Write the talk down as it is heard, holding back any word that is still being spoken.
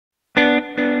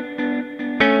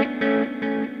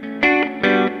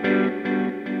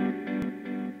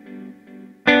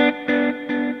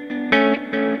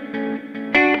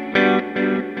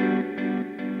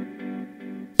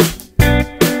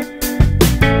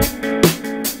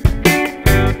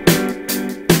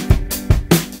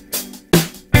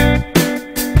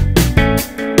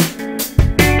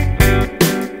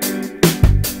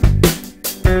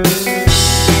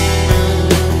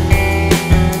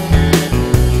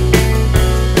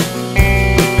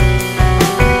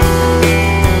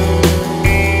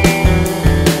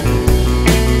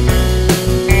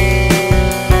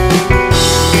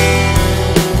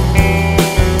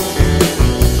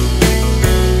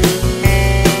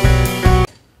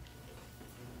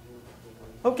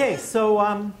Okay, so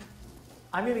I'm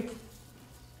going to be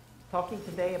talking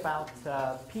today about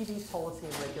PV policy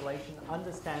and regulation,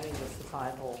 understanding the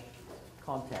societal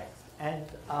context. And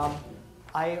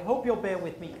I hope you'll bear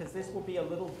with me because this will be a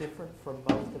little different from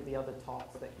most of the other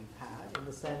talks that you've had, in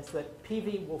the sense that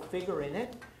PV will figure in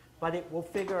it, but it will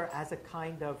figure as a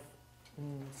kind of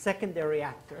secondary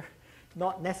actor,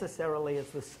 not necessarily as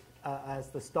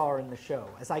the star in the show.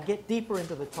 As I get deeper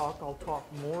into the talk, I'll talk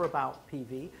more about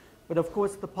PV. But of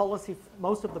course,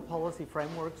 most of the policy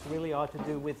frameworks really are to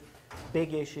do with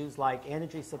big issues like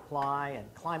energy supply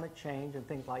and climate change and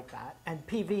things like that. And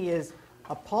PV is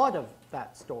a part of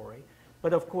that story.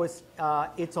 But of course,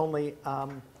 it's only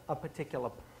a particular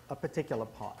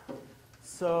part.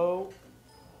 So,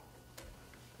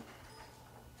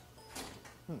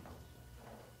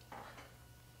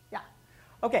 yeah.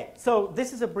 Okay, so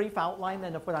this is a brief outline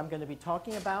then of what I'm going to be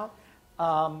talking about.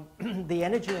 The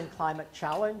energy and climate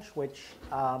challenge, which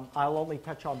I'll only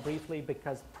touch on briefly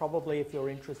because probably if you're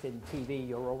interested in PV,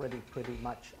 you're already pretty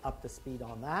much up to speed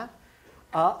on that.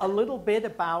 A little bit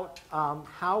about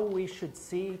how we should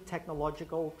see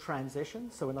technological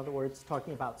transitions. So in other words,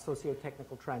 talking about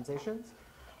socio-technical transitions.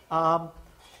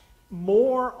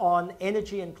 More on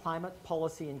energy and climate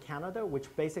policy in Canada,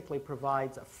 which basically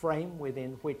provides a frame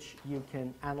within which you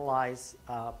can analyze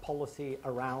policy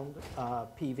around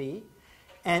PV.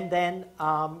 And then,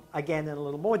 again, in a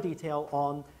little more detail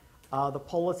on the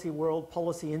policy world,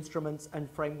 policy instruments, and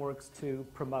frameworks to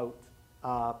promote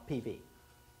PV.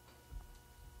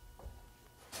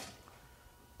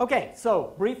 Okay,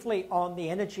 so briefly on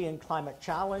the energy and climate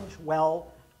challenge.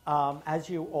 Well, as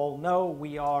you all know,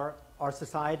 our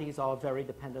societies are very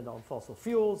dependent on fossil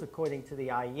fuels. According to the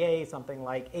IEA, something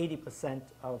like 80%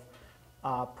 of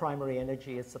primary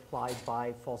energy is supplied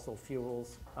by fossil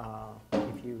fuels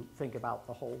if you think about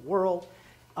the whole world.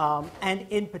 And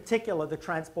in particular, the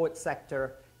transport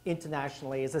sector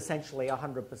internationally is essentially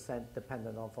 100%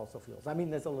 dependent on fossil fuels. I mean,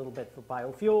 there's a little bit for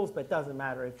biofuels, but it doesn't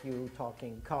matter if you're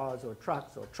talking cars or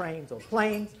trucks or trains or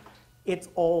planes. It's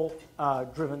all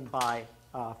driven by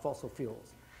fossil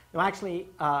fuels. Now, actually,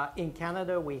 in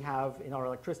Canada, we have in our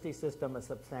electricity system a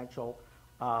substantial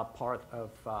part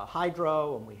of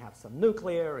hydro, and we have some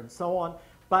nuclear and so on.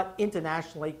 But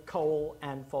internationally, coal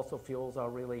and fossil fuels are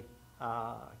really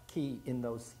key in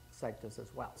those sectors as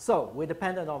well. So we're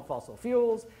dependent on fossil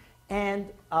fuels, and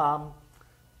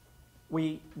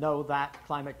we know that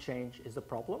climate change is a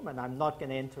problem. And I'm not going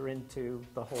to enter into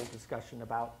the whole discussion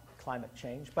about climate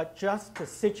change, but just to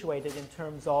situate it in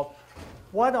terms of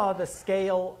what are the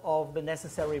scale of the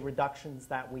necessary reductions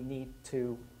that we need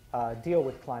to deal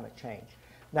with climate change.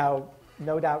 Now,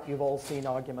 no doubt you've all seen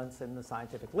arguments in the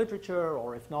scientific literature,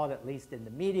 or if not, at least in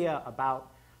the media, about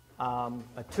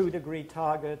a 2-degree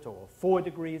target, or 4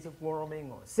 degrees of warming,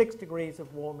 or 6 degrees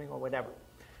of warming, or whatever.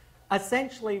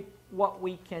 Essentially, what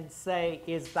we can say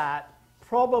is that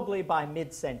probably by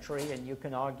mid-century, and you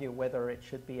can argue whether it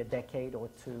should be a decade or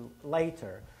two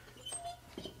later,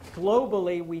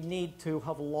 globally we need to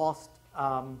have lost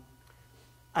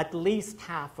at least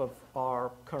half of our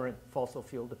current fossil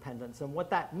fuel dependence. And what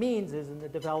that means is in the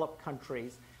developed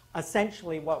countries,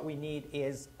 essentially what we need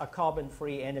is a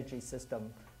carbon-free energy system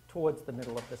towards the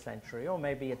middle of the century, or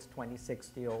maybe it's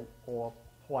 2060 or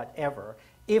whatever,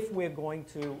 if we're going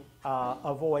to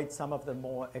avoid some of the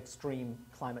more extreme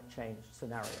climate change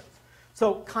scenarios.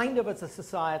 So kind of as a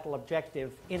societal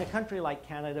objective, in a country like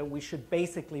Canada, we should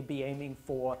basically be aiming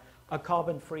for a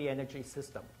carbon-free energy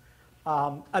system.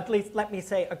 At least, let me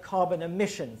say, a carbon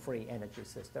emission-free energy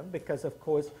system, because, of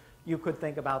course, you could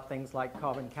think about things like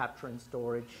carbon capture and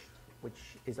storage, which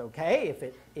is okay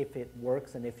if it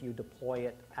works and if you deploy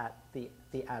it at the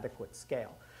adequate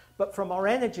scale. But from our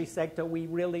energy sector, we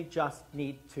really just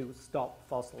need to stop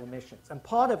fossil emissions. And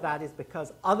part of that is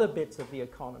because other bits of the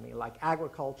economy, like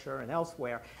agriculture and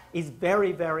elsewhere, is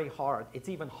very, very hard. It's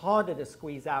even harder to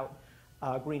squeeze out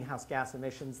greenhouse gas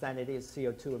emissions than it is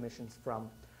CO2 emissions from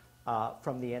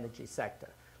the energy sector.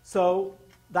 So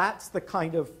that's the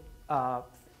kind of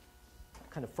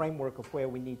framework of where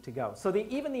we need to go. So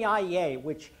even the IEA,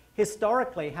 which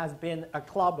historically has been a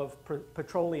club of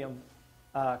petroleum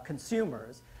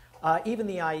consumers, even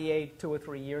the IEA 2 or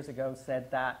 3 years ago said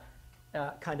that,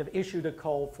 kind of issued a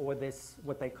call for this,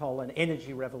 what they call an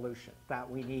energy revolution, that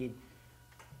we need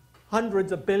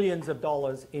hundreds of billions of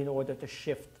dollars in order to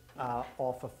shift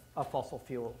off of a fossil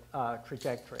fuel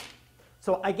trajectory.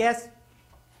 So I guess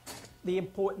the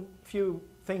important few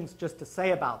things just to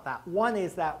say about that. One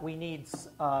is that we need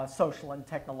social and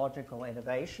technological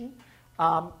innovation.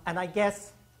 And I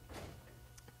guess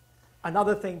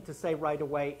another thing to say right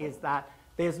away is that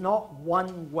There's not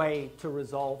one way to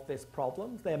resolve this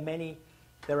problem.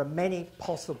 There are many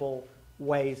possible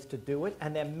ways to do it,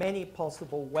 and there are many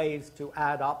possible ways to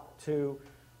add up to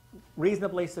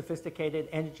reasonably sophisticated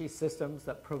energy systems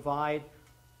that provide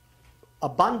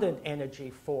abundant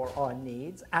energy for our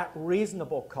needs at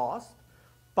reasonable cost,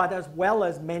 but as well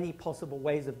as many possible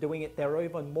ways of doing it, there are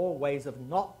even more ways of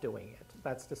not doing it.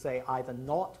 That's to say, either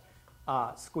not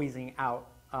squeezing out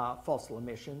fossil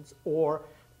emissions, or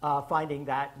finding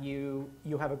that you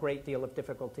have a great deal of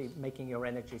difficulty making your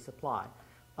energy supply.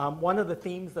 One of the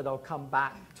themes that I'll come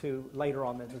back to later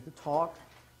on in the talk,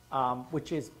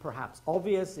 which is perhaps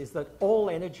obvious, is that all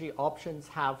energy options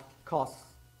have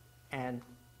costs and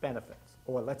benefits.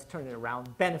 Or let's turn it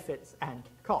around, benefits and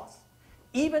costs.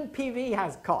 Even PV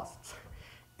has costs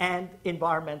and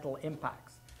environmental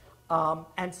impacts.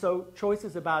 And so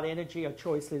choices about energy are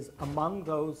choices among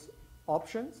those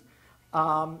options.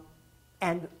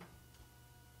 And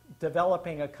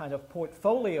developing a kind of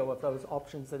portfolio of those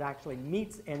options that actually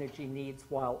meets energy needs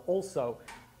while also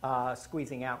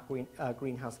squeezing out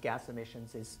greenhouse gas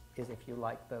emissions is, if you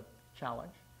like, the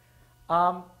challenge.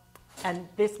 And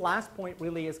this last point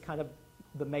really is kind of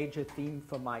the major theme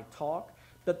for my talk,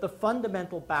 that the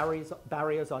fundamental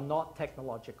barriers are not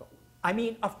technological. I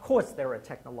mean, of course there are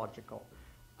technological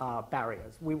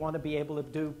barriers. We want to be able to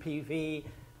do PV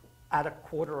at a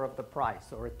quarter of the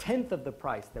price or a tenth of the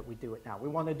price that we do it now. We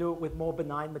want to do it with more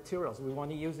benign materials. We want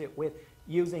to use it with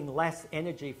using less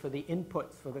energy for the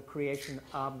inputs for the creation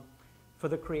of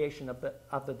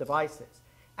the devices.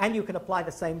 And you can apply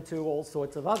the same to all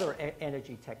sorts of other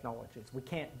energy technologies. We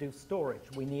can't do storage.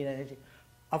 We need energy.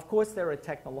 Of course, there are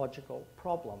technological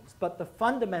problems, but the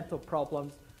fundamental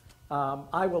problems,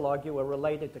 I will argue, are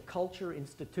related to culture,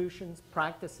 institutions,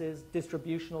 practices,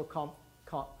 distributional conflicts.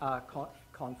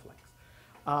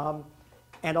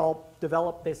 And I'll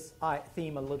develop this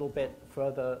theme a little bit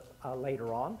further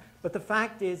later on. But the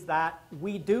fact is that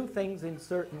we do things in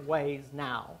certain ways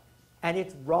now, and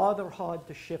it's rather hard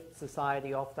to shift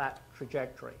society off that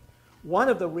trajectory. One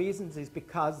of the reasons is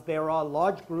because there are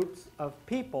large groups of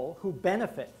people who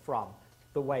benefit from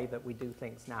the way that we do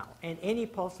things now. And any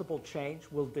possible change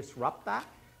will disrupt that.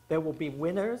 There will be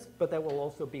winners, but there will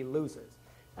also be losers.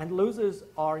 And losers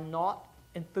are not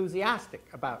enthusiastic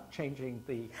about changing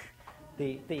the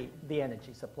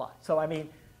energy supply. So I mean,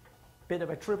 bit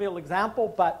of a trivial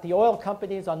example, but the oil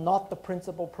companies are not the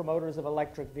principal promoters of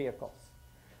electric vehicles.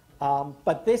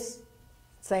 But this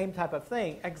same type of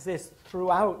thing exists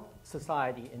throughout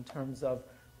society in terms of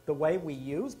the way we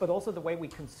use, but also the way we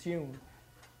consume,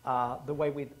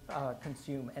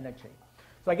 consume energy.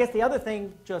 So I guess the other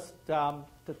thing just to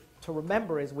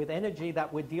remember is with energy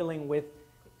that we're dealing with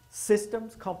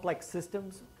systems, complex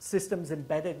systems, systems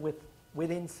embedded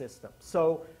within systems.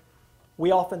 So we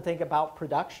often think about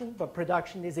production, but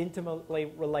production is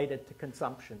intimately related to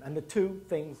consumption, and the two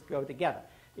things go together.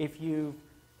 If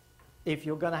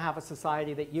you're going to have a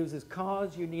society that uses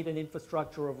cars, you need an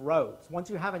infrastructure of roads. Once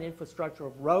you have an infrastructure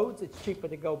of roads, it's cheaper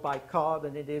to go by car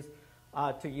than it is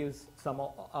to use some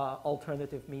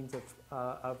alternative means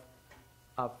of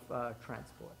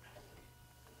transport.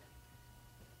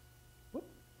 Whoop.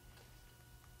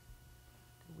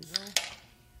 Here we go.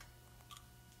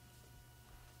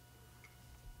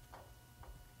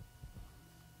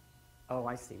 Oh,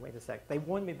 I see. Wait a sec. They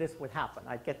warned me this would happen.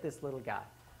 I'd get this little guy.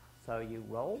 So you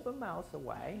roll the mouse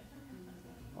away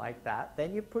like that.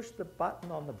 Then you push the button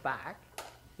on the back.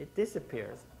 It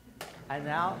disappears. And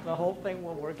now the whole thing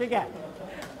will work again.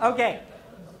 OK.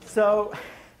 So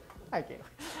thank you.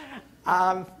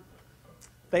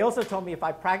 They also told me if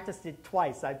I practiced it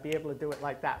twice, I'd be able to do it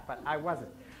like that. But I wasn't.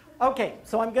 OK.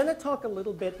 So I'm going to talk a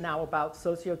little bit now about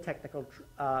socio-technical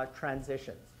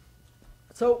transitions.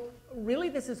 So really,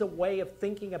 this is a way of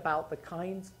thinking about the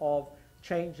kinds of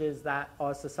changes that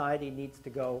our society needs to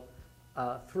go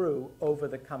through over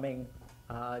the coming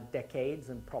decades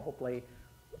and probably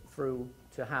through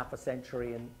to half a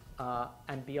century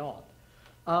and beyond.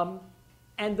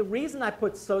 And the reason I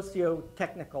put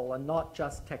socio-technical and not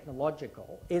just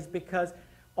technological is because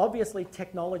obviously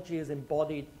technology is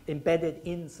embedded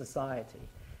in society.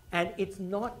 And it's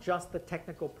not just the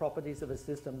technical properties of a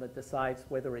system that decides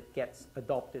whether it gets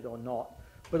adopted or not,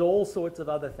 but all sorts of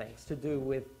other things to do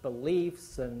with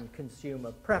beliefs and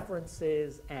consumer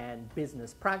preferences and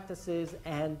business practices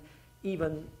and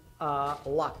even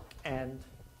luck and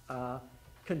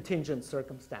contingent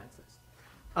circumstances.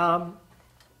 So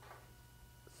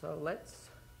let's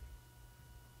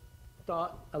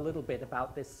start a little bit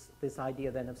about this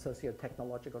idea then of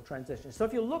socio-technological transition. So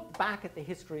if you look back at the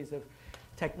histories of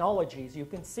technologies, you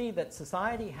can see that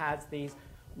society has these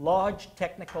large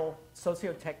technical,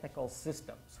 socio-technical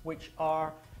systems, which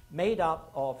are made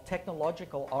up of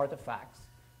technological artifacts,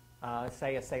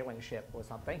 say a sailing ship or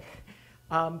something,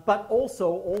 but also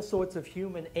all sorts of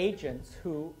human agents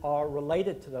who are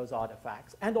related to those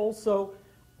artifacts, and also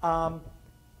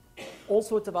all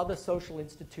sorts of other social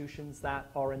institutions that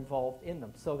are involved in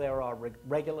them. So there are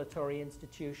regulatory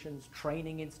institutions,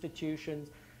 training institutions.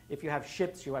 If you have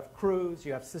ships, you have crews,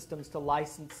 you have systems to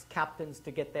license captains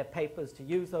to get their papers to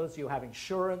use those, you have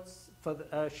insurance for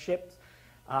the, ships,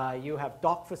 you have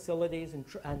dock facilities,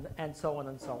 and so on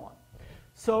and so on.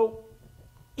 So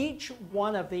each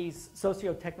one of these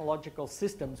socio-technological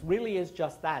systems really is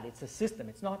just that. It's a system.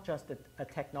 It's not just a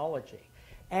technology.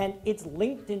 And it's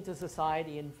linked into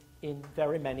society in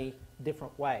very many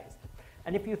different ways.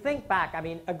 And if you think back, I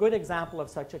mean, a good example of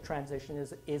such a transition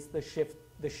is the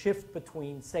shift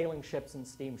between sailing ships and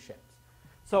steamships.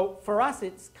 So for us,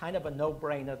 it's kind of a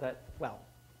no-brainer that, well,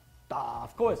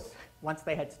 of course, once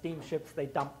they had steamships, they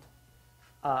dumped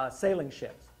sailing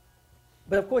ships.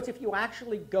 But of course, if you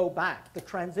actually go back, the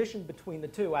transition between the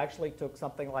two actually took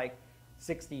something like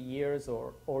 60 years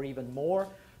or even more.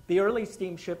 The early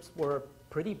steamships were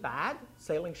pretty bad.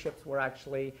 Sailing ships were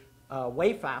actually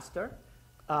way faster.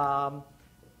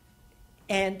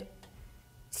 And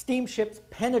steamships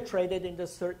penetrated into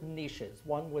certain niches.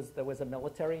 One was there was a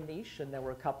military niche, and there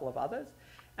were a couple of others.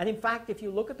 And in fact, if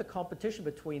you look at the competition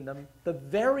between them, the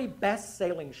very best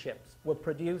sailing ships were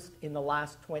produced in the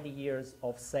last 20 years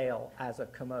of sail as a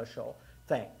commercial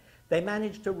thing. They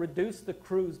managed to reduce the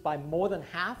crews by more than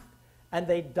half, and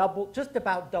they just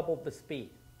about doubled the speed.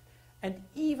 And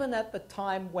even at the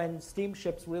time when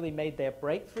steamships really made their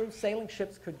breakthrough, sailing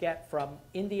ships could get from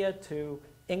India to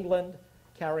England,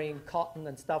 carrying cotton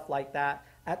and stuff like that,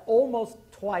 at almost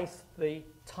twice the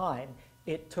time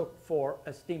it took for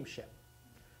a steamship.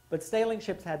 But sailing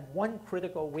ships had one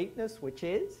critical weakness, which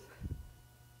is,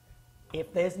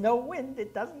 if there's no wind,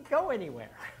 it doesn't go anywhere.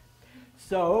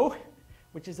 So,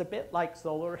 which is a bit like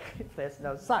solar if there's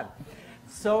no sun.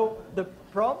 So the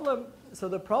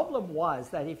problem was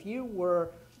that if you were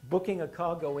booking a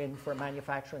cargo in for a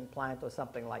manufacturing plant or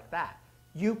something like that,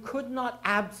 you could not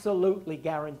absolutely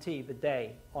guarantee the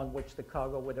day on which the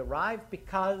cargo would arrive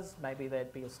because maybe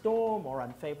there'd be a storm or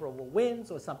unfavorable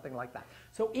winds or something like that.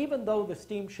 So even though the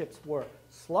steamships were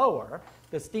slower,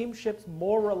 the steamships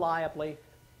more reliably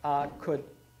could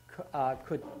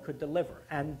deliver,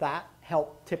 and that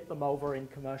helped tip them over in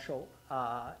commercial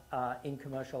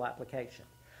application.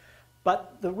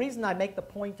 But the reason I make the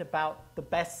point about the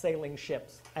best sailing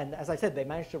ships, and as I said, they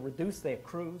managed to reduce their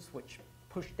crews, which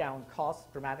pushed down costs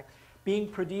dramatically, being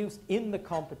produced in the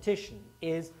competition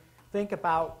is, think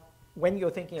about when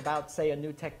you're thinking about, say, a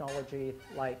new technology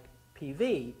like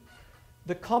PV,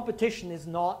 the competition is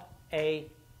not a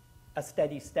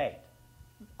steady state.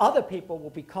 Other people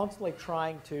will be constantly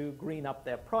trying to green up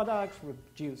their products,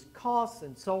 reduce costs,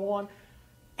 and so on.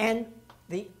 And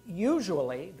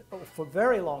usually, for a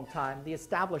very long time, the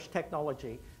established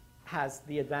technology has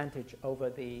the advantage over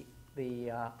the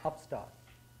upstart.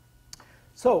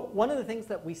 So one of the things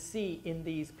that we see in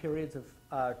these periods of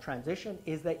transition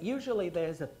is that usually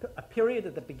there's a period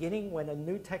at the beginning when a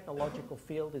new technological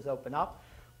field is opened up,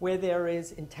 where there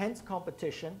is intense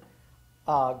competition,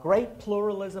 great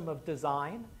pluralism of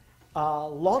design,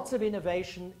 lots of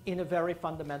innovation in a very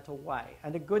fundamental way.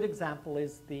 And a good example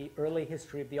is the early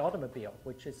history of the automobile,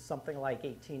 which is something like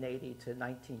 1880 to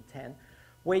 1910,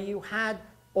 where you had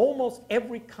almost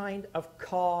every kind of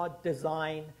car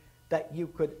design that you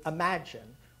could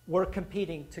imagine were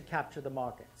competing to capture the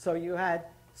market. So you had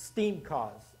steam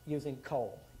cars using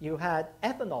coal. You had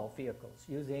ethanol vehicles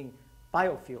using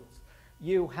biofuels.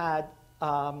 You had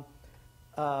some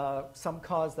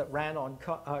cars that ran on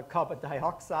carbon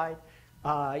dioxide.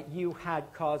 You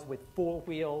had cars with 4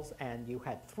 wheels, and you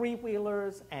had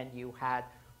 3-wheelers, and you had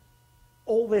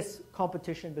all this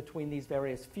competition between these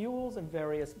various fuels and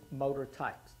various motor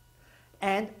types.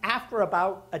 And after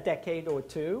about a decade or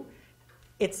two,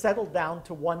 it settled down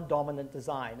to one dominant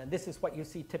design. And this is what you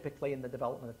see typically in the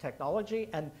development of technology.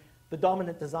 And the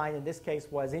dominant design in this case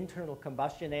was internal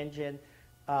combustion engine,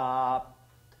 4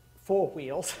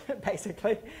 wheels,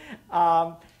 basically.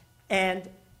 And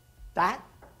that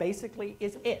basically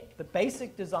is it. The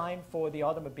basic design for the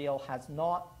automobile has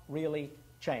not really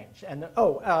changed. And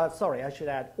sorry, I should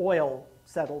add, oil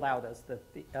settled out as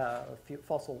the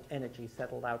fossil energy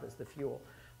settled out as the fuel.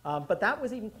 But that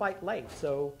was even quite late.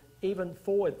 So even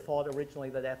Ford thought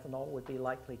originally that ethanol would be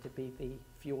likely to be the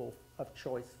fuel of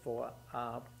choice for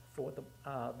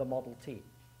the Model T.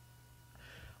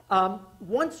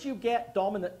 Once you get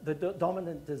the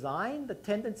dominant design, the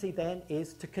tendency then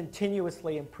is to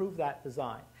continuously improve that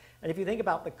design. And if you think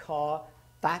about the car,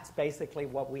 that's basically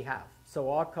what we have.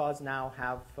 So our cars now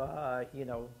have,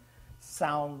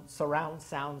 surround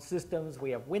sound systems.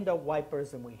 We have window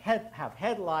wipers, and we have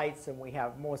headlights, and we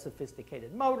have more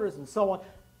sophisticated motors, and so on.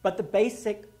 But the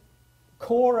basic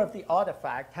core of the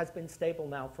artifact has been stable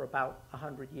now for about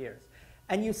 100 years.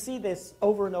 And you see this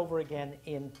over and over again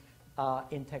in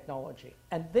technology.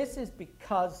 And this is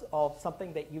because of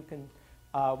something that you can,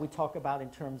 we talk about in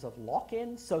terms of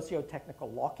lock-in, socio-technical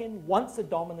lock-in. Once a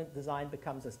dominant design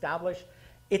becomes established,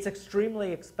 it's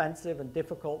extremely expensive and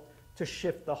difficult to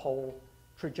shift the whole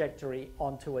trajectory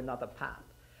onto another path.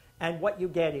 And what you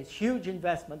get is huge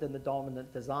investment in the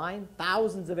dominant design,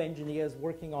 thousands of engineers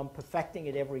working on perfecting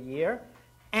it every year,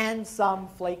 and some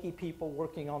flaky people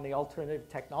working on the alternative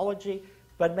technology,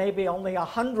 but maybe only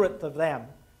 100th of them,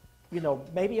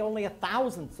 maybe only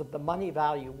 1,000th of the money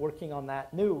value working on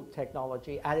that new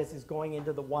technology as is going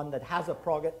into the one that has a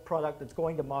product that's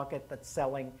going to market that's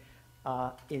selling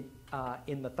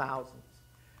in the thousands.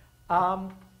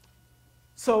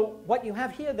 So what you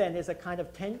have here then is a kind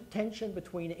of tension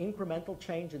between incremental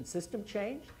change and system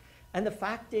change. And the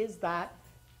fact is that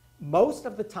most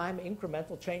of the time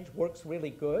incremental change works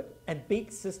really good and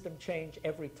beats system change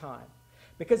every time.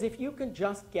 Because if you can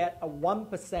just get a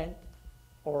 1%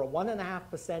 or a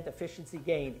 1.5% efficiency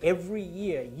gain every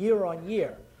year, year on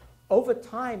year, over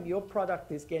time your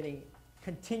product is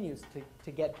continues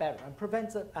to get better and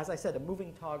prevents, as I said, a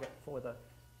moving target for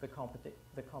the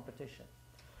competition.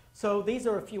 So these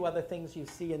are a few other things you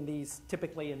see in these,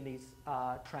 typically in these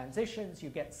transitions. You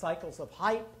get cycles of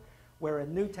hype where a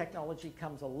new technology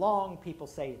comes along. People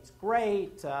say it's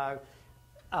great.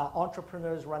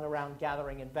 Entrepreneurs run around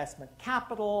gathering investment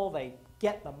capital. They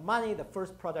get the money. The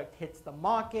first product hits the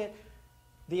market.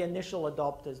 The initial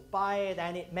adopters buy it,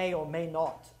 and it may or may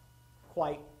not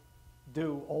quite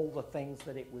do all the things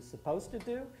that it was supposed to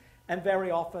do. And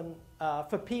very often,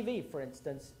 for PV, for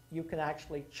instance, you can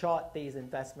actually chart these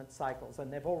investment cycles. And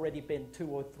there have already been 2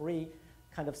 or 3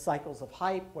 kind of cycles of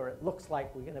hype where it looks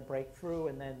like we're going to break through,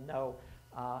 and then no,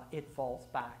 it falls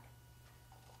back.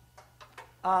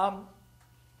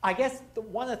 I guess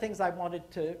one of the things I wanted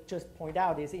to just point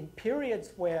out is in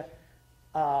periods where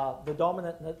the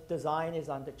dominant design is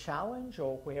under challenge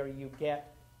or where you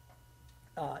get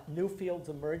new fields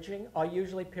emerging are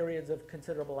usually periods of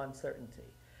considerable uncertainty.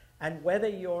 And whether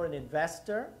you're an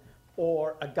investor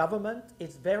or a government,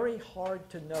 it's very hard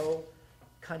to know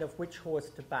kind of which horse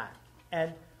to back.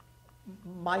 And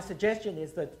my suggestion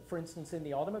is that, for instance, in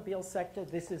the automobile sector,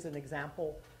 this is an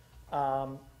example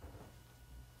of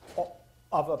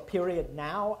a period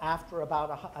now after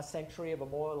about a century of a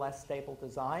more or less stable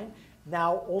design.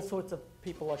 Now all sorts of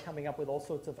people are coming up with all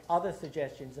sorts of other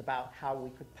suggestions about how we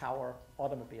could power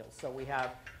automobiles. So we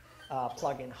have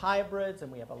plug-in hybrids, and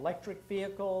we have electric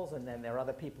vehicles, and then there are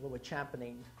other people who are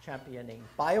championing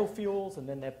biofuels, and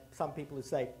then there are some people who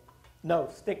say, no,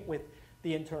 stick with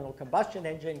the internal combustion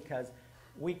engine because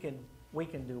we can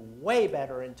do way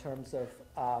better in terms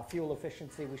of fuel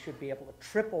efficiency. We should be able to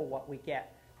triple what we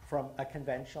get from a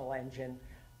conventional engine,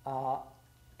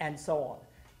 and so on.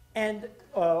 And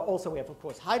also we have, of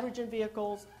course, hydrogen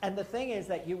vehicles. And the thing is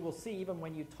that you will see, even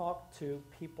when you talk to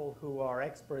people who are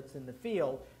experts in the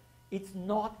field, it's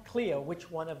not clear which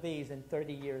one of these in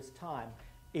 30 years' time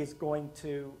is going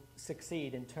to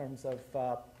succeed in terms of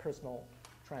personal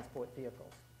transport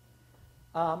vehicles.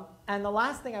 And the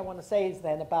last thing I want to say is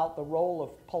then about the role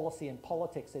of policy and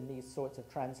politics in these sorts of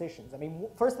transitions. I mean,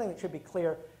 first thing that should be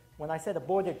clear, when I said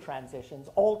aborted transitions,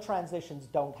 all transitions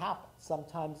don't happen.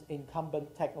 Sometimes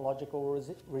incumbent technological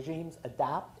regimes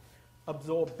adapt,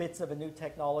 absorb bits of a new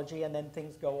technology, and then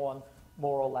things go on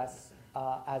more or less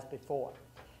as before.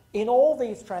 In all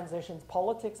these transitions,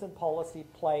 politics and policy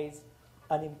plays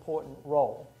an important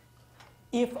role,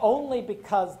 if only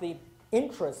because the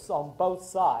interests on both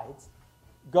sides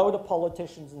go to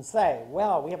politicians and say,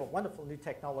 well, we have a wonderful new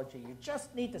technology. You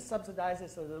just need to subsidize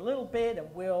this a little bit,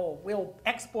 and we'll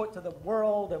export to the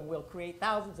world, and we'll create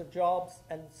thousands of jobs,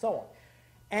 and so on.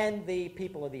 And the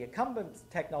people of the incumbent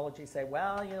technology say,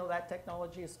 well, you know, that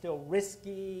technology is still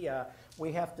risky.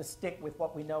 We have to stick with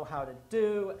what we know how to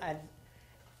do.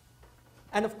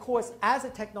 And of course, as a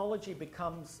technology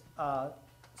becomes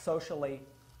socially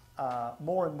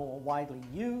more and more widely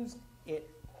used, it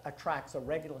attracts a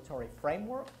regulatory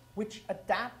framework which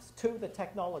adapts to the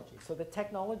technology. So the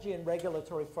technology and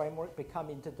regulatory framework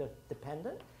become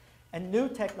interdependent, and new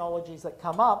technologies that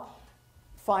come up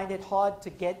find it hard to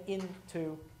get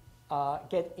into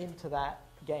that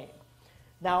game.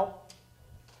 Now,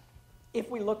 if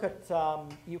we look at,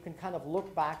 you can kind of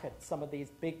look back at some of these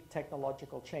big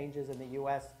technological changes in the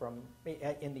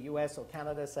U.S. Or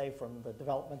Canada, say, from the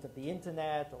development of the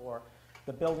internet or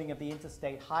the building of the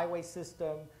interstate highway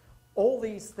system. All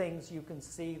these things, you can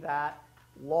see that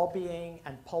lobbying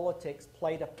and politics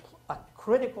played a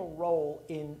critical role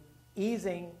in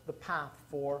easing the path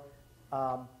for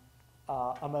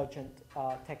emergent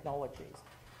technologies.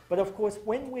 But of course,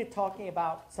 when we're talking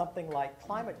about something like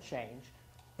climate change,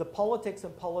 the politics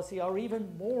and policy are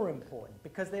even more important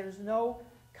because there's no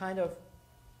kind of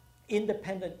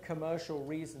independent commercial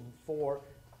reason for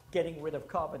getting rid of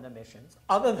carbon emissions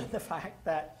other than the fact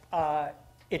that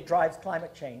it drives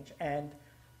climate change, and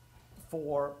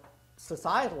for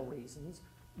societal reasons,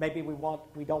 maybe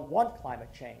we don't want climate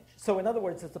change. So in other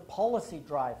words, as a policy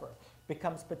driver,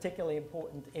 becomes particularly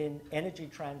important in energy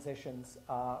transitions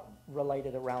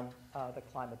related around the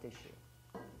climate issue.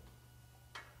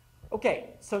 Okay,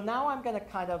 so now I'm going to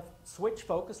kind of switch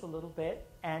focus a little bit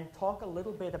and talk a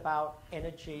little bit about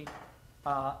energy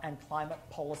and climate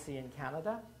policy in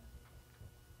Canada.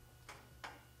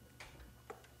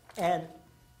 And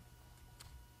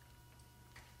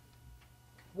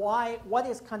what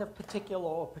is kind of particular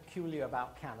or peculiar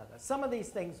about Canada? Some of these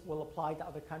things will apply to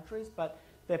other countries, but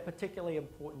they're particularly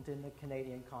important in the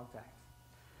Canadian context.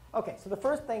 Okay, so the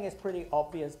first thing is pretty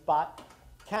obvious, but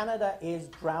Canada is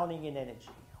drowning in energy.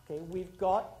 Okay, we've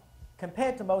got,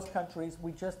 compared to most countries,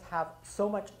 we just have so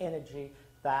much energy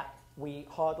that we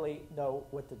hardly know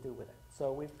what to do with it.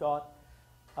 So we've got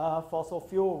fossil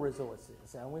fuel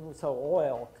resources, and so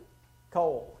oil,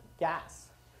 coal, gas.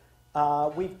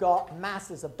 We've got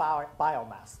masses of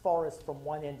biomass, forests from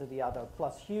one end to the other,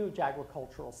 plus huge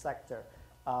agricultural sector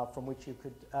from which you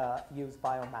could use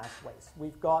biomass waste.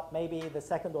 We've got maybe the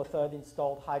second or third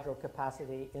installed hydro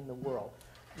capacity in the world.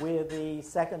 We're the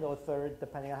second or third,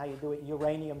 depending on how you do it,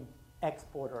 uranium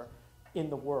exporter in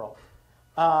the world.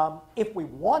 If we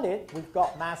want it, we've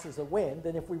got masses of wind,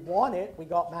 and if we want it, we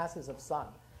got masses of sun.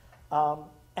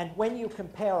 And when you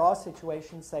compare our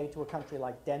situation, say, to a country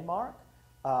like Denmark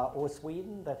or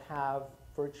Sweden that have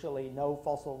virtually no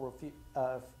fossil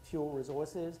fuel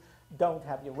resources, don't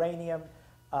have uranium,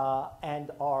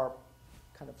 and are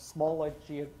kind of smaller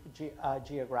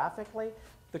geographically,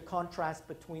 the contrast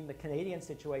between the Canadian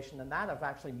situation and that of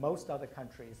actually most other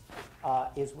countries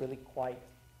is really quite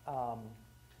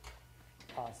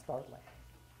startling.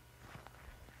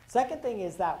 Second thing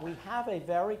is that we have a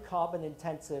very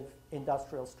carbon-intensive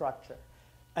industrial structure.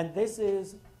 And this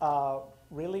is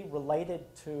really related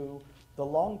to the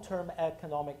long-term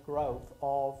economic growth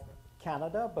of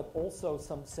Canada, but also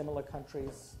some similar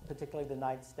countries, particularly the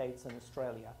United States and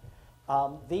Australia.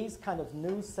 These kind of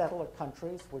new settler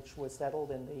countries, which were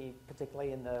settled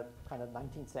particularly in the kind of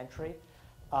 19th century,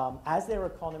 as their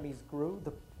economies grew,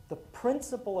 the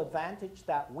principal advantage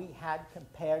that we had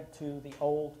compared to the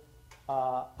old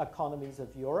economies of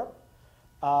Europe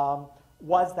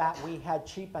was that we had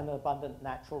cheap and abundant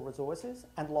natural resources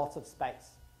and lots of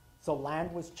space. So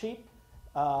land was cheap,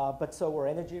 but so were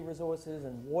energy resources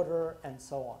and water and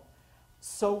so on.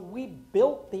 So we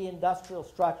built the industrial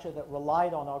structure that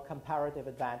relied on our comparative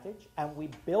advantage, and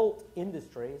we built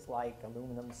industries like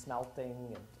aluminum smelting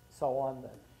and so on,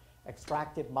 the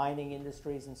extractive mining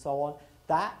industries and so on,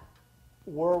 that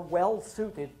were well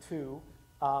suited to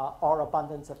our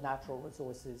abundance of natural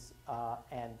resources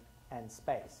and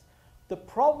space. The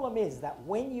problem is that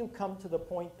when you come to the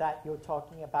point that you're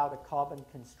talking about a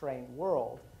carbon-constrained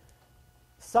world,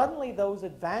 suddenly those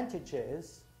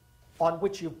advantages on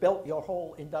which you built your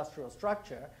whole industrial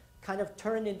structure kind of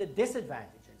turn into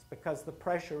disadvantages because the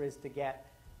pressure is to get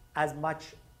as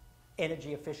much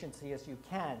energy efficiency as you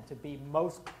can to be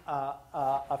most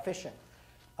efficient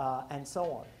and so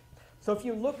on. So if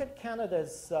you look at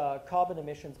Canada's carbon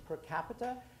emissions per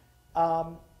capita,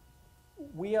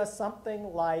 we are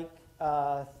something like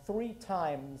 3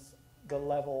 times the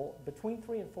level, between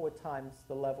 3 and 4 times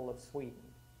the level of Sweden.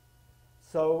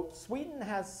 So Sweden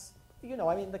has, you know,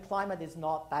 I mean, the climate is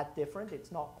not that different.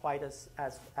 It's not quite as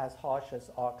harsh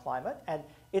as our climate. And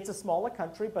it's a smaller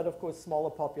country, but of course smaller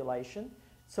population.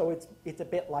 So it's a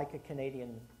bit like a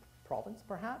Canadian province,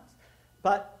 perhaps.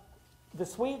 But the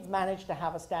Swedes managed to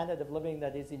have a standard of living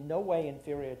that is in no way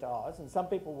inferior to ours. And some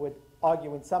people would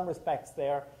argue in some respects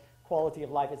their quality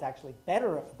of life is actually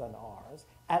better than ours,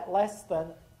 at less than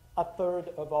a third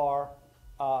of our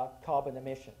carbon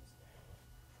emissions.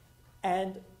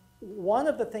 And one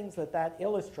of the things that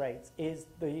illustrates is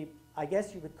I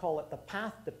guess you could call it the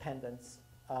path dependence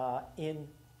in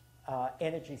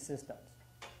energy systems.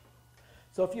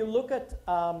 So if you look at,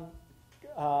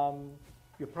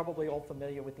 You're probably all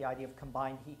familiar with the idea of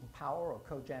combined heat and power or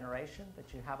cogeneration,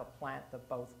 that you have a plant that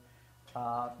both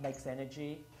makes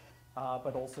energy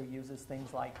but also uses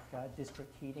things like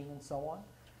district heating and so on.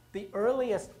 The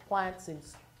earliest plants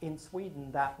in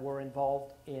Sweden that were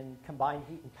involved in combined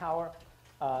heat and power,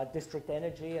 district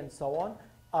energy and so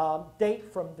on, date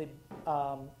from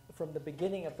the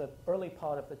beginning of the early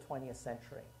part of the 20th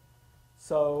century.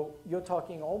 So you're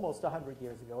talking almost 100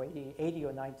 years ago, 80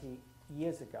 or 90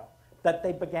 years ago, that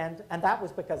they began to, and that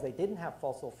was because they didn't have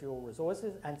fossil fuel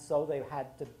resources, and so they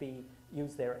had to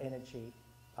use their energy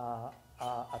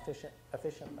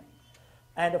efficiently.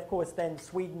 And of course, then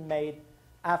Sweden made,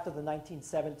 after the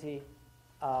 1970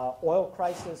 oil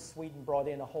crisis, Sweden brought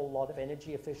in a whole lot of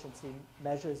energy efficiency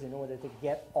measures in order to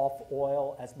get off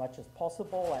oil as much as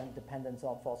possible and dependence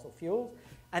on fossil fuels.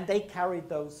 And they carried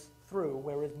those through,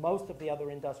 whereas most of the other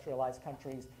industrialized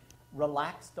countries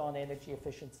relaxed on energy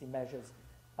efficiency measures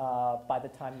by the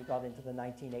time you got into the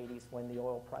 1980s, when the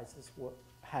oil prices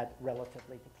had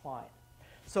relatively declined.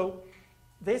 So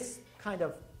this kind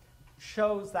of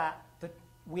shows that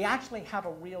we actually have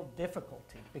a real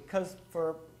difficulty, because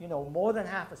for more than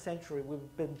half a century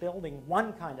we've been building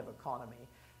one kind of economy,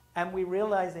 and we're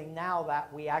realizing now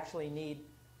that we actually need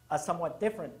a somewhat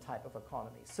different type of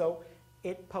economy. So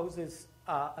it poses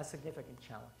a significant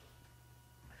challenge.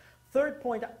 Third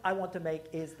point I want to make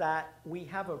is that we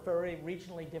have a very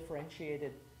regionally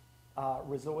differentiated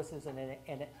resources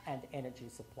and energy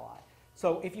supply.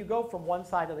 So if you go from one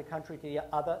side of the country to the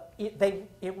other,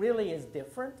 it really is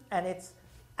different, and it's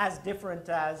as different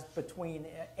as between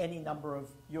any number of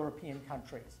European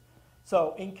countries.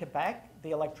 So in Quebec,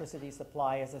 the electricity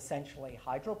supply is essentially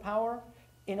hydropower.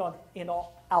 In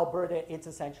Alberta, it's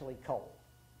essentially coal.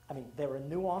 I mean, there are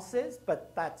nuances,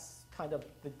 but that's kind of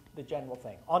the general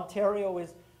thing. Ontario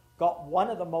has got one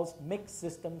of the most mixed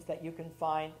systems that you can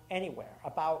find anywhere.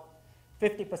 About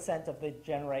 50% of the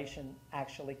generation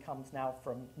actually comes now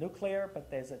from nuclear, but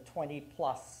there's a 20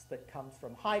 plus that comes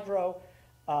from hydro.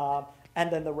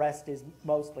 And then the rest is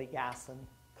mostly gas and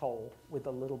coal, with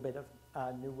a little bit of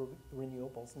new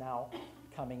renewables now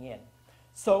coming in.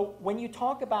 So when you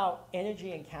talk about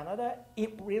energy in Canada,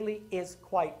 it really is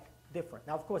quite different.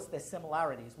 Now, of course, there's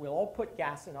similarities. We'll all put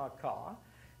gas in our car,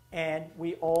 and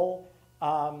we all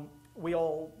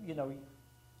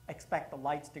expect the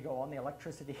lights to go on, the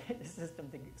electricity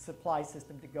supply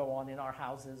system to go on in our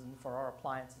houses and for our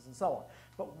appliances and so on.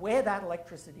 But where that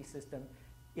electricity system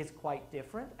is quite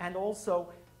different, and also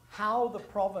how the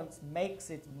province makes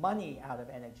its money out of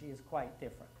energy is quite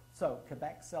different. So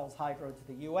Quebec sells hydro to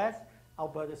the US,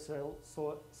 Alberta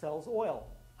sells oil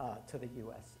to the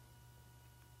US.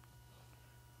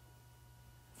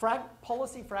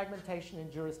 Policy fragmentation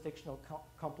and jurisdictional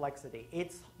complexity.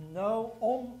 It's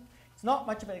not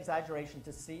much of an exaggeration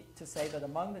to say that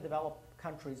among the developed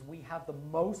countries, we have the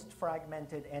most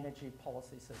fragmented energy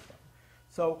policy system.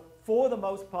 So for the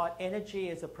most part, energy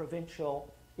is a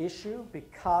provincial issue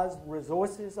because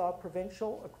resources are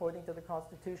provincial according to the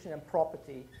Constitution, and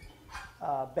property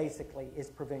basically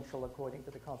is provincial according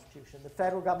to the Constitution. The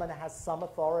federal government has some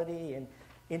authority in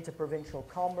interprovincial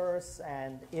commerce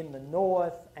and in the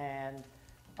north, and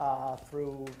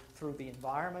through the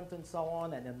environment and so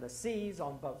on, and in the seas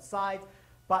on both sides.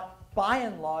 But by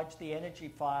and large, the energy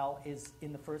file is,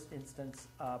 in the first instance,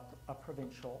 a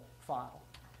provincial file.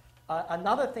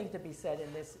 Another thing to be said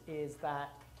in this is that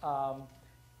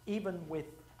even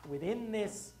within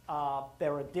this,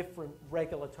 there are different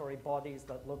regulatory bodies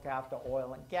that look after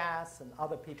oil and gas, and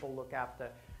other people look after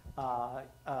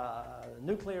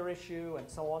nuclear issue and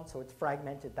so on, so it's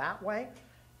fragmented that way.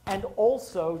 And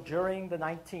also during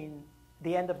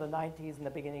the end of the 90s and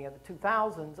the beginning of the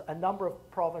 2000s, a number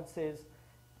of provinces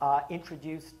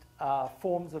introduced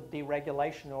forms of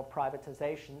deregulation or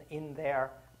privatization in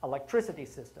their electricity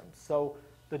systems. So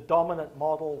the dominant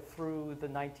model through the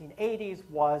 1980s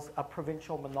was a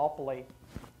provincial monopoly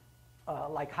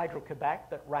like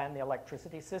Hydro-Quebec that ran the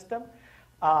electricity system.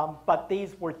 But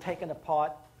these were taken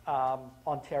apart.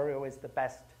 Ontario is the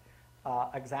best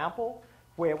example,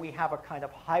 where we have a kind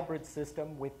of hybrid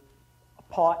system with a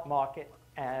part market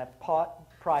and part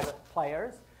private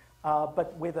players,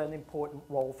 but with an important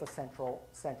role for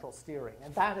central steering.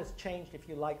 And that has changed, if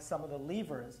you like, some of the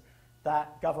levers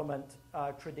that government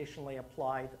traditionally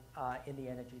applied in the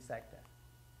energy sector.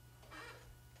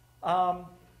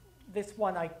 This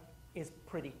one is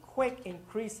pretty quick.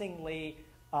 Increasingly,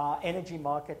 energy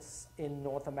markets in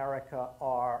North America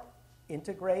are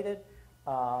integrated.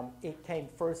 It came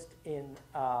first in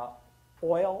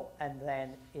oil and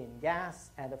then in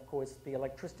gas, and of course the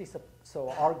electricity. So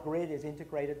our grid is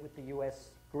integrated with the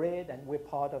US grid, and we're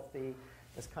part of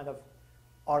this kind of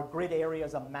Our grid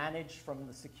areas are managed from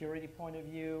the security point of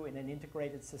view in an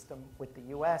integrated system with the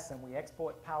US, and we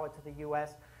export power to the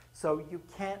US. So you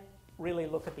can't really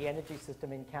look at the energy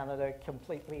system in Canada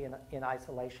completely in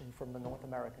isolation from the North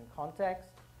American context.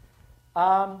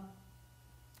 Well,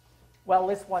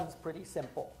 this one's pretty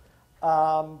simple.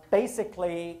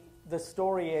 Basically, the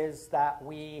story is that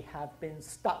we have been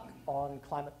stuck on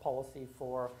climate policy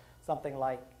for something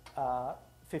like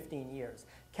 15 years.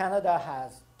 Canada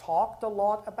has talked a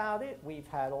lot about it. We've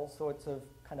had all sorts of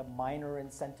kind of minor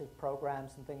incentive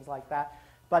programs and things like that.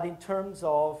 But in terms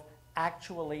of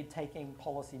actually taking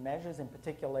policy measures, and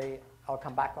particularly, I'll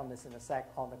come back on this in a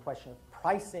sec, on the question of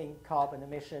pricing carbon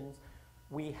emissions,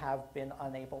 we have been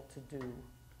unable to do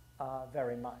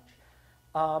very much.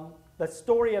 The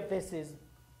story of this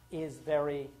is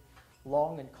very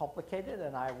long and complicated,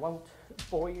 and I won't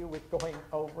bore you with going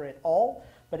over it all,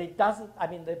 but it doesn't, I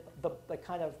mean, the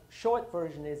kind of short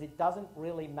version is it doesn't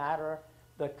really matter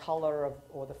the color of,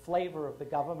 or the flavor of the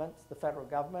government, the federal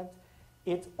government.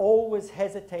 It's always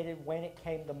hesitated when it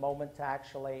came the moment to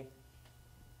actually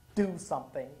do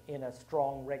something in a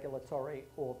strong regulatory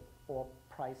or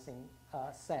pricing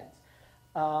sense.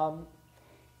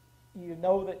 You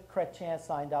know that Chrétien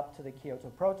signed up to the Kyoto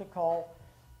Protocol.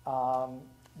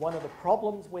 One of the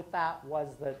problems with that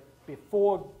was that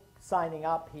before signing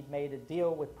up, he'd made a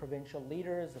deal with provincial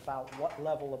leaders about what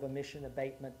level of emission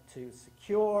abatement to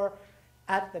secure.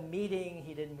 At the meeting,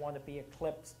 he didn't want to be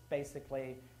eclipsed,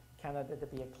 basically Canada to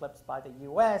be eclipsed by the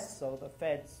US, so the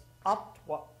feds upped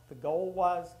what the goal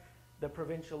was. The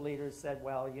provincial leaders said,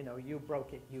 well, you know, you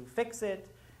broke it, you fix it.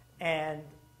 And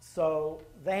so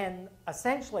then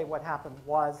essentially what happened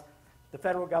was the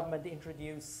federal government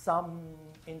introduced some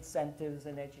incentives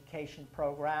and education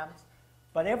programs,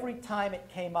 but every time it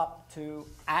came up to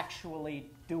actually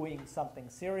doing something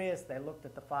serious, they looked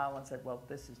at the file and said, well,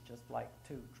 this is just like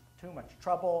too much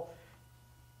trouble.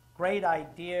 Great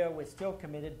idea, we're still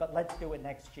committed, but let's do it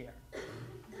next year.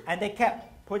 And they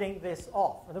kept putting this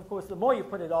off. And of course, the more you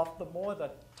put it off, the more the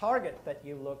target that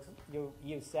you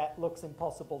set looks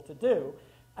impossible to do,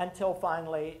 until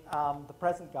finally the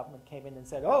present government came in and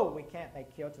said, oh, we can't make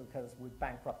Kyoto because we'd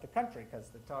bankrupt the country because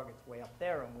the target's way up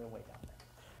there and we're way down there.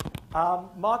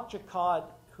 Marc Jacquard,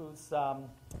 who's an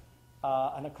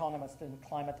economist and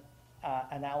climate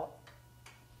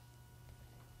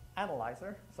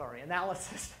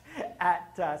analysis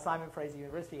at Simon Fraser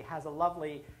University, has a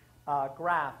lovely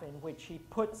graph in which he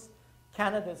puts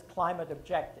Canada's climate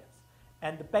objectives.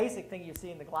 And the basic thing you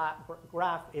see in the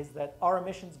graph is that our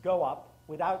emissions go up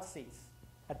without cease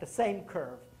at the same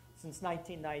curve since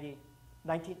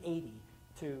 1980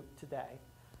 to today.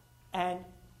 And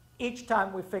each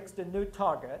time we fixed a new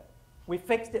target, we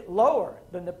fixed it lower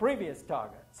than the previous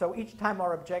target. So each time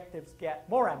our objectives get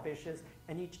more ambitious,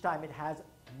 and each time it has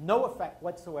no effect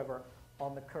whatsoever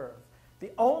on the curve.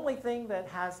 The only thing that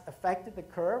has affected the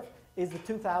curve is the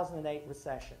 2008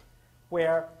 recession,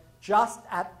 where just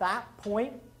at that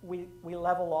point, we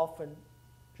level off and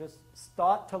just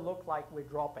start to look like we're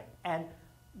dropping. And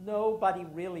nobody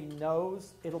really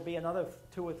knows. It'll be another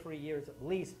 2 or 3 years at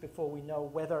least before we know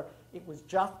whether it was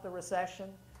just the recession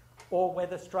or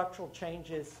whether structural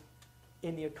changes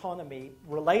in the economy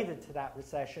related to that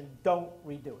recession don't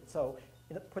redo it. So,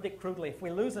 put it crudely, if we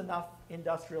lose enough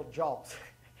industrial jobs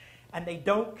and they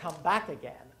don't come back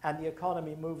again, and the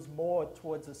economy moves more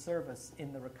towards a service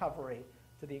in the recovery,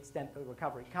 to the extent the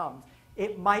recovery comes,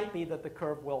 it might be that the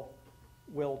curve will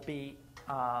be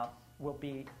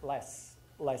less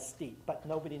steep, but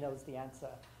nobody knows the answer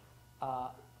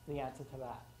to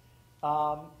that.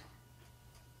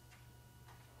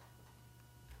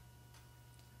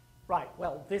 Right.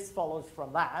 Well, this follows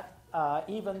from that.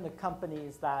 Even the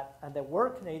companies that, and there were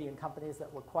Canadian companies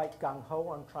that were quite gung-ho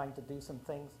on trying to do some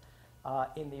things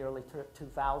in the early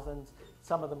 2000s.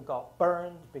 Some of them got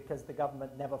burned because the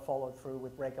government never followed through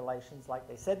with regulations like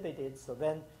they said they did. So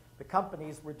then the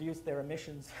companies reduced their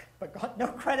emissions but got no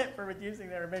credit for reducing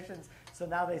their emissions. So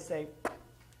now they say,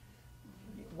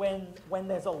 when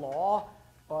there's a law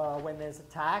or when there's a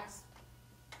tax,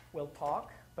 we'll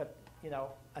talk. But you know,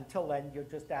 until then, you're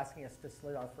just asking us to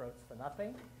slit our throats for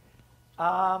nothing.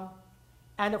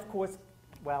 And of course,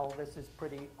 well, this is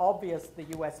pretty obvious. The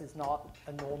U.S. is not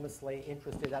enormously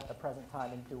interested at the present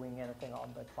time in doing anything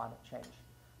on the climate change,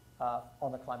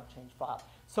 file.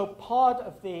 So part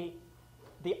of the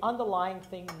underlying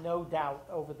thing, no doubt,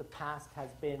 over the past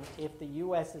has been, if the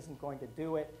U.S. isn't going to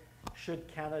do it, should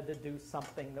Canada do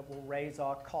something that will raise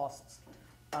our costs?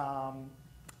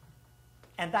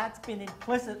 And that's been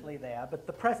implicitly there, but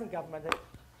the present government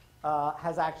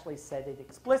has actually said it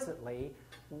explicitly.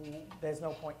 There's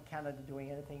no point in Canada doing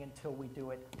anything until we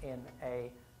do it in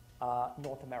a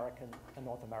North American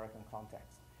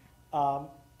context.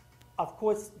 Of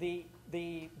course, the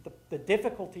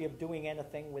difficulty of doing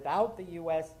anything without the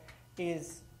U.S.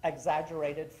 is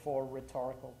exaggerated for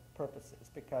rhetorical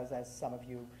purposes, because as some of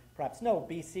you perhaps know,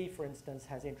 BC, for instance,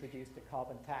 has introduced a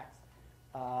carbon tax.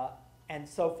 And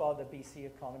so far, the BC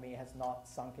economy has not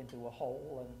sunk into a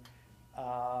hole, and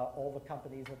all the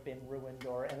companies have been ruined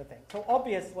or anything. So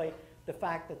obviously, the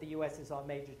fact that the US is our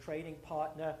major trading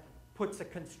partner puts a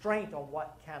constraint on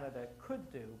what Canada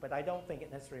could do, but I don't think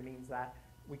it necessarily means that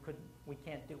we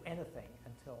can't do anything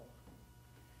until.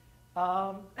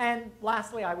 And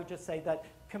lastly, I would just say that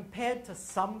compared to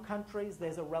some countries,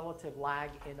 there's a relative lag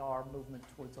in our movement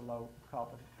towards a low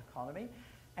carbon economy.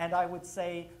 And I would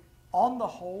say, on the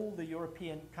whole, the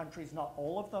European countries, not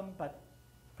all of them, but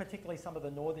particularly some of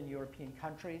the northern European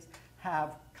countries,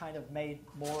 have kind of made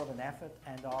more of an effort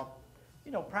and are,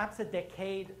 perhaps a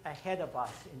decade ahead of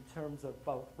us in terms of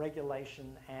both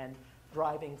regulation and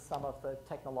driving some of the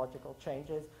technological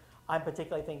changes. I'm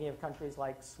particularly thinking of countries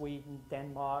like Sweden,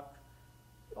 Denmark,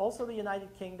 also the United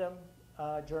Kingdom,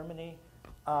 Germany.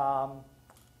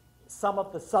 Some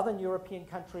of the southern European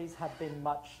countries have been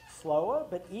much slower,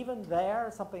 but even there,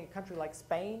 a country like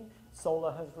Spain,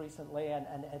 solar has recently, and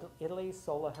Italy,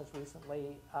 solar has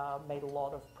recently made a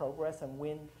lot of progress, and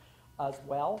wind as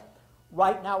well.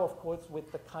 Right now, of course,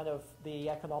 with the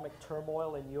economic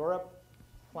turmoil in Europe,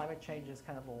 climate change is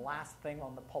kind of the last thing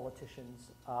on the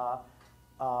politicians'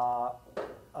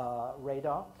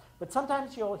 radar. But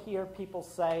sometimes you'll hear people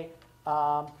say,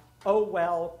 oh,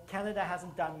 well, Canada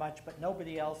hasn't done much, but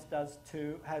nobody else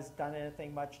has done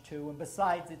anything much too. And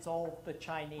besides, it's all the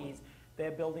Chinese.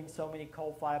 They're building so many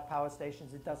coal-fired power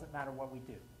stations, it doesn't matter what we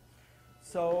do.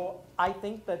 So I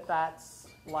think that that's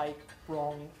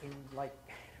wrong in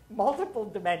multiple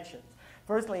dimensions.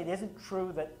 Firstly, it isn't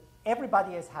true that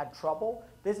everybody has had trouble.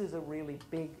 This is a really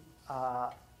big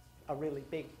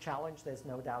challenge. There's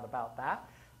no doubt about that.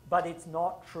 But it's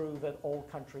not true that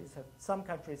some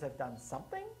countries have done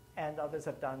something and others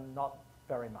have done not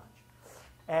very much.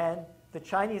 And the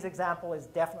Chinese example is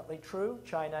definitely true.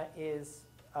 China is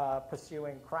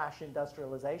pursuing crash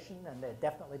industrialization, and they're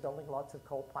definitely building lots of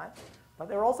coal plants. But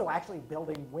they're also actually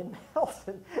building windmills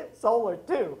and solar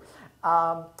too.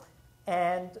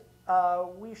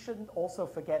 We shouldn't also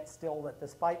forget still that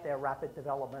despite their rapid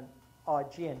development, our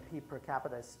GNP per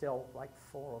capita is still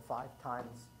 4 or 5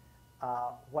 times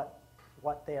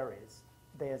what theirs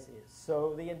is.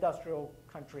 So the industrial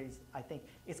countries, I think,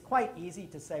 it's quite easy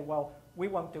to say, well, we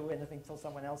won't do anything until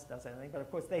someone else does anything. But of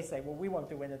course they say, well, we won't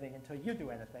do anything until you do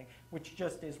anything, which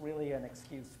just is really an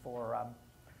excuse for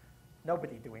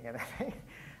nobody doing anything.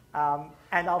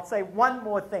 And I'll say one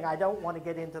more thing. I don't want to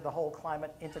get into the whole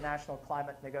international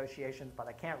climate negotiations, but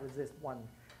I can't resist one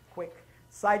quick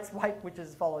sideswipe, which is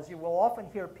as follows. You will often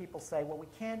hear people say, well, we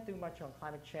can't do much on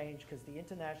climate change because the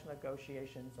international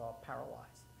negotiations are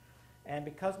paralyzed. And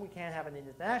because we can't have an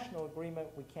international agreement,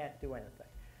 we can't do anything.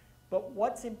 But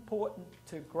what's important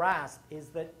to grasp is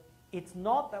that it's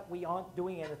not that we aren't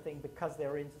doing anything because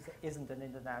there isn't an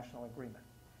international agreement.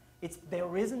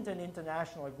 There isn't an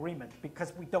international agreement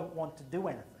because we don't want to do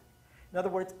anything. In other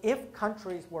words, if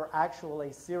countries were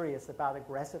actually serious about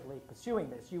aggressively pursuing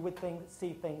this, you would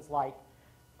see things like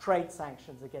trade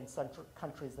sanctions against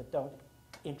countries that don't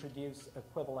introduce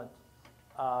equivalent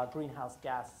greenhouse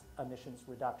gas emissions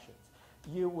reductions.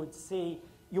 You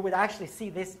would actually see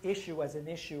this issue as an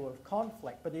issue of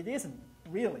conflict, but it isn't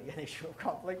really an issue of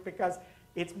conflict because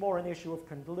it's more an issue of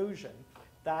collusion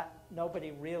that nobody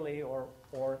really, or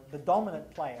the dominant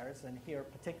players, and here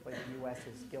particularly the US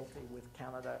is guilty with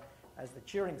Canada as the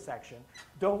cheering section,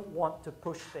 don't want to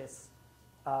push this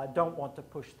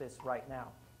right now.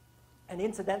 And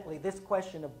incidentally, this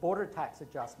question of border tax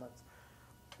adjustments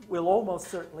will almost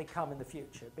certainly come in the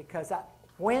future, because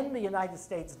when the United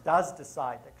States does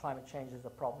decide that climate change is a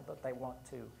problem that they want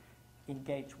to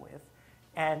engage with,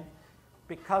 and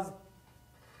because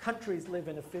countries live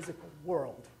in a physical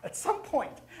world, at some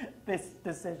point this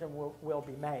decision will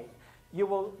be made. We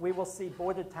will see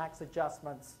border tax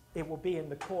adjustments. It will be in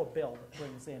the core bill that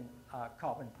brings in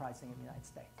carbon pricing in the United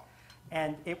States.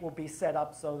 And it will be set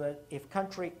up so that if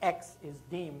country X is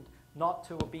deemed not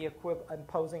to be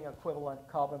imposing equivalent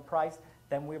carbon price,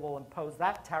 then we will impose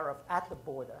that tariff at the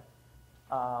border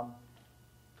on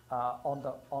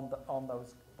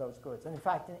those goods. And in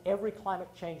fact, in every climate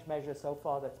change measure so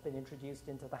far that's been introduced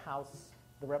into the House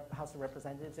of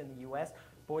Representatives in the US,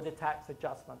 border tax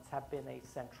adjustments have been a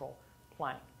central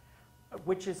plank.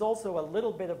 which is also a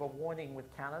little bit of a warning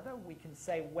with Canada. We can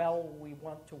say, well, we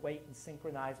want to wait and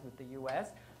synchronize with the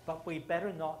US, but we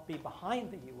better not be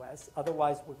behind the US,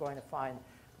 otherwise we're going to find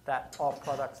that our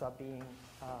products are being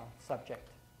subject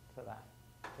to that,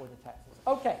 or the taxes.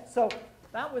 Okay, so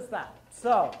that was that.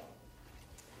 So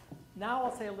now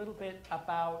I'll say a little bit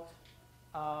about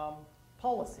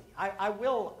policy. I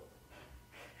will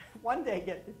one day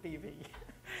get to PV.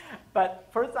 But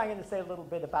first I'm going to say a little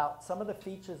bit about some of the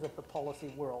features of the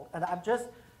policy world. And I'm just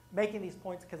making these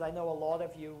points because I know a lot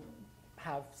of you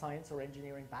have science or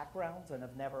engineering backgrounds and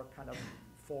have never kind of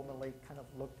formally kind of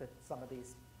looked at some of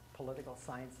these political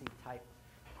sciencey type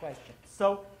questions.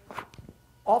 So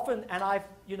often, and I've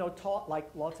taught like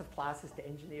lots of classes to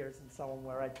engineers and so on,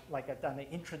 where I've done an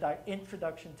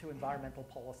introduction to environmental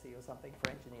policy or something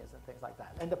for engineers and things like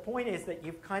that. And the point is that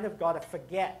you've kind of got to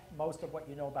forget most of what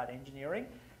you know about engineering,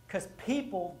 because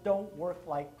people don't work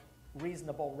like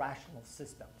reasonable, rational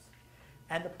systems.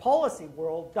 And the policy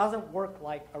world doesn't work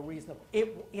like a reasonable.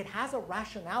 It has a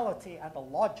rationality and a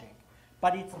logic,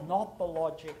 but it's not the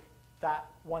logic that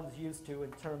one's used to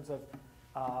in terms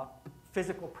of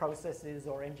physical processes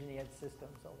or engineered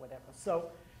systems or whatever.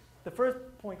 So the first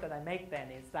point that I make then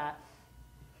is that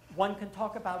one can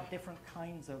talk about different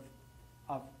kinds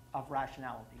of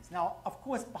rationalities. Now, of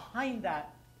course, behind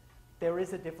that, there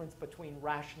is a difference between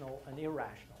rational and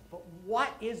irrational. But what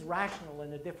is rational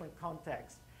in a different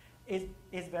context is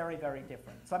very, very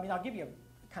different. So, I mean, I'll give you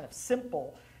a kind of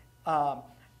simple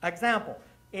example.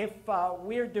 If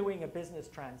we're doing a business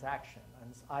transaction,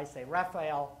 and I say,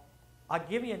 Raphael, I'll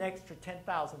give you an extra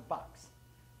 $10,000.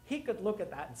 He could look at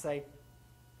that and say,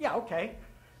 yeah, okay,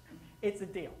 it's a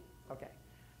deal, okay.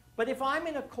 But if I'm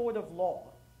in a court of law,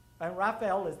 and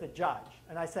Raphael is the judge,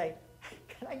 and I say,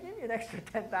 can I give you an extra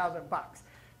 $10,000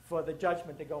 for the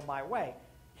judgment to go my way?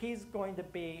 He's going to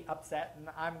be upset, and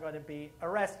I'm going to be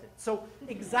arrested. So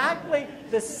exactly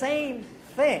the same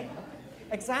thing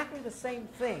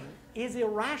is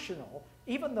irrational,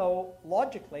 even though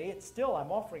logically it's still,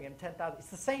 I'm offering him $10,000. It's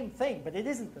the same thing, but it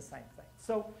isn't the same thing.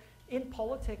 So in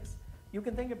politics, you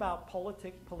can think about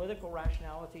political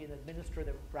rationality and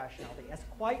administrative rationality as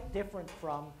quite different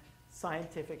from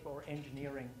scientific or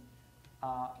engineering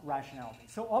rationality.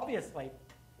 So obviously,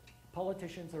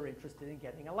 politicians are interested in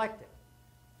getting elected.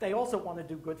 They also want to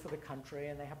do good for the country,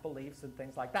 and they have beliefs and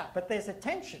things like that. But there's a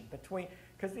tension between,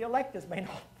 because the electors may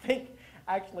not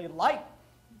actually like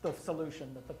the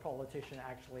solution that the politician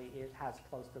actually has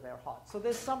close to their heart. So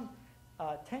there's some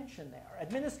tension there.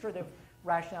 Administrative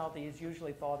rationality is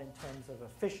usually thought in terms of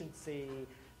efficiency,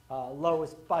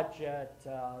 lowest budget,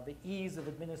 the ease of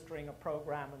administering a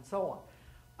program, and so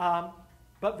on.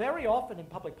 But very often in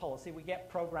public policy, we get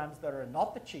programs that are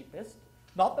not the cheapest,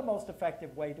 not the most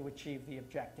effective way to achieve the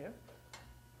objective.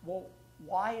 Well,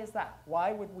 why is that?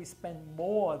 Why would we spend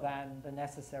more than the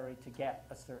necessary to get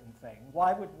a certain thing?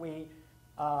 Why would we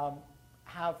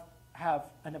have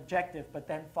an objective but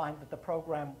then find that the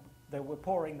program that we're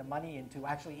pouring the money into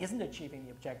actually isn't achieving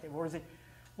the objective? Or is it,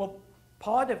 well,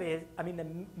 part of it, I mean, there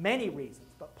are many reasons,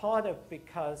 but part of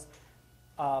because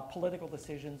political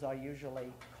decisions are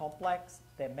usually complex.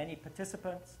 There are many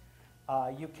participants.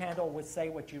 You can't always say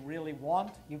what you really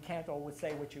want. You can't always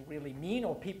say what you really mean,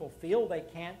 or people feel they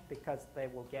can't because they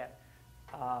will get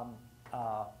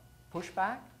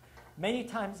pushback. Many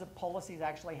times the policies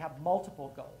actually have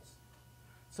multiple goals.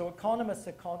 So economists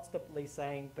are constantly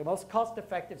saying the most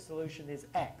cost-effective solution is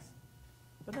X.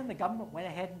 But then the government went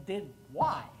ahead and did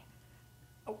Y.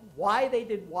 Why they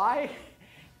did Y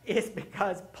is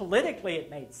because politically it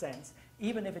made sense,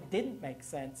 even if it didn't make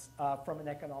sense from an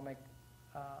economic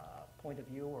point of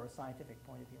view or a scientific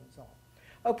point of view and so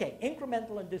on. Okay,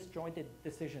 incremental and disjointed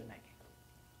decision making.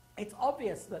 It's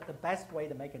obvious that the best way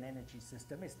to make an energy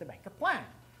system is to make a plan.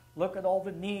 Look at all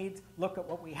the needs, look at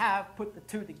what we have, put the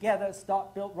two together,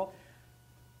 start, build, roll.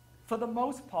 For the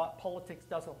most part, politics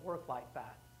doesn't work like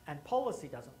that, and policy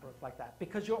doesn't work like that,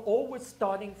 because you're always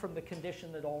starting from the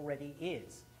condition that already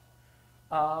is.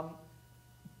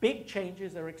 Big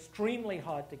changes are extremely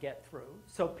hard to get through,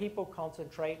 so people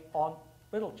concentrate on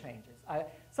little changes.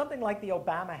 Something like the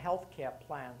Obama healthcare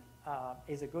plan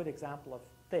is a good example of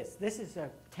this. This is an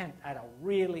attempt at a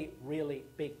really, really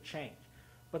big change.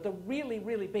 But the really,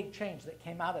 really big change that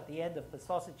came out at the end of the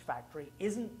sausage factory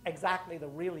isn't exactly the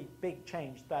really big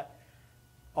change that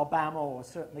Obama, or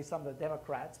certainly some of the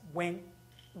Democrats,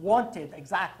 wanted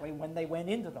exactly when they went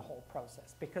into the whole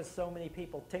process, because so many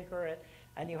people tinker it,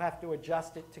 and you have to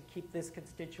adjust it to keep this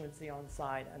constituency on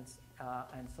side,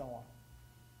 and so on.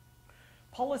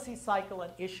 Policy cycle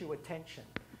and issue attention.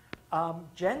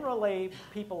 Generally,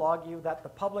 people argue that the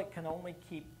public can only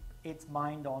keep its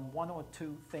mind on one or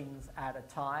two things at a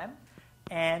time,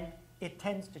 and it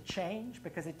tends to change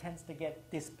because it tends to get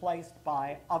displaced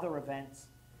by other events.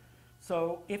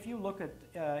 So if you look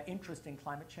at interest in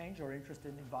climate change or interest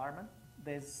in the environment,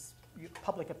 there's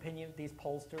public opinion. These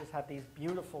pollsters have these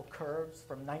beautiful curves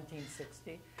from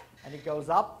 1960, and it goes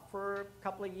up for a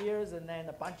couple of years, and then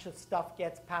a bunch of stuff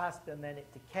gets passed, and then it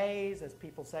decays as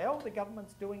people say, oh, the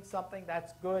government's doing something,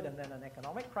 that's good, and then an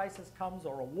economic crisis comes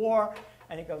or a war,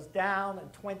 and it goes down,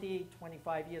 and 20,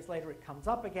 25 years later it comes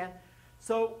up again.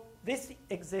 So this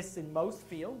exists in most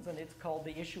fields, and it's called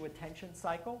the issue attention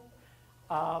cycle.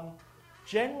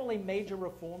 Generally, major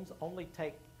reforms only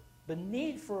take, the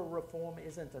need for a reform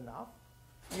isn't enough.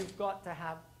 You've got to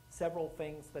have several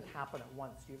things that happen at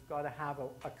once. You've got to have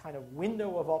a kind of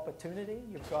window of opportunity.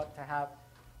 You've got to have,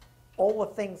 all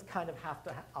the things kind of have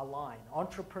to align.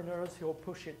 Entrepreneurs who will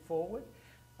push it forward,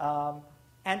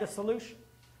 and a solution.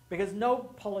 Because no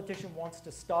politician wants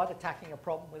to start attacking a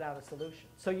problem without a solution.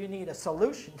 So you need a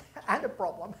solution and a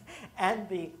problem and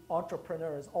the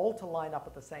entrepreneurs all to line up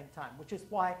at the same time, which is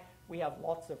why we have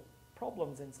lots of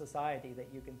problems in society that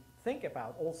you can think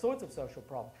about, all sorts of social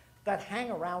problems, that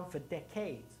hang around for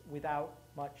decades without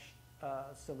much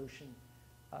solution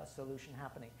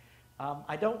happening.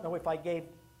 I don't know if I gave,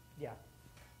 yeah,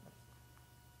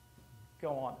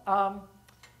 go on.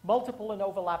 Multiple and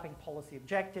overlapping policy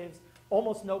objectives.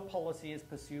 Almost no policy is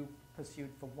pursued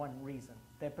for one reason.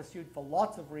 They're pursued for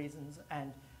lots of reasons,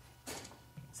 and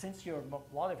since a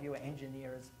lot of you are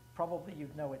engineers, probably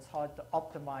you'd know it's hard to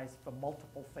optimize for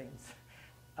multiple things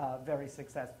very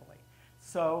successfully.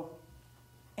 So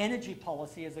energy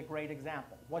policy is a great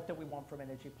example. What do we want from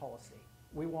energy policy?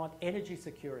 We want energy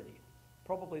security,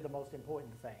 probably the most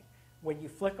important thing. When you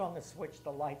flick on the switch,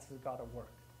 the lights have got to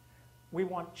work. We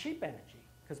want cheap energy,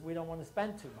 because we don't want to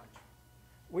spend too much.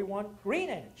 We want green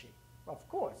energy, of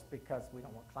course, because we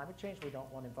don't want climate change, we don't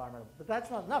want environmental. But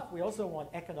that's not enough. We also want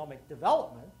economic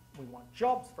development. We want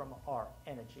jobs from our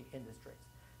energy industries.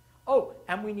 Oh,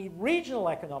 and we need regional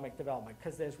economic development,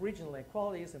 because there's regional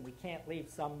inequalities, and we can't leave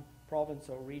some province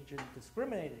or region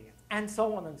discriminated against, and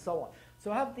so on and so on.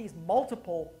 So I have these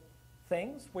multiple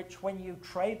things, which when you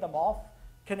trade them off,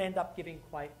 can end up giving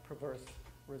quite perverse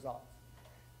results.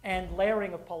 And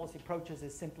layering of policy approaches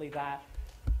is simply that.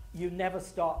 You never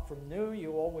start from new.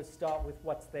 You always start with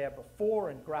what's there before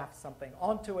and graft something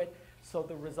onto it, so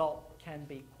the result can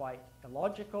be quite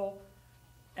illogical.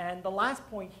 And the last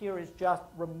point here is just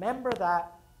remember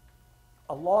that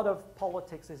a lot of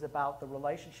politics is about the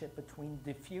relationship between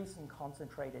diffuse and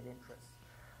concentrated interests.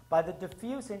 By the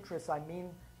diffuse interests, I mean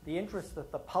the interests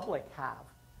that the public have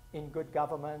in good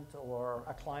government or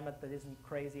a climate that isn't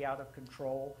crazy out of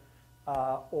control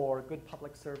or good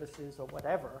public services or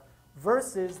whatever,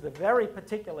 versus the very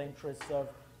particular interests of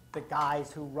the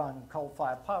guys who run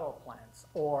coal-fired power plants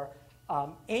or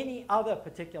any other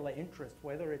particular interest,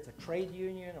 whether it's a trade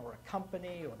union or a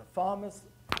company or the farmers.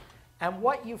 And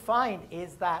what you find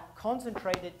is that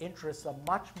concentrated interests are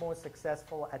much more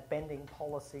successful at bending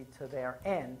policy to their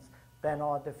ends than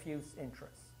are diffuse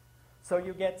interests. So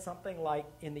you get something like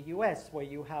in the US, where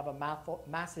you have a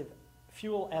massive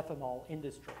fuel ethanol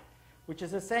industry, which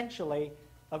is essentially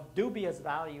of dubious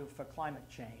value for climate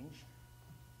change.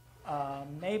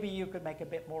 Maybe you could make a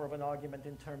bit more of an argument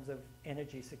in terms of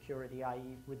energy security,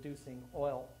 i.e. reducing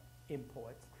oil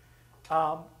imports.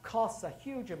 Costs a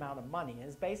huge amount of money and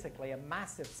is basically a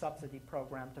massive subsidy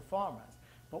program to farmers.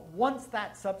 But once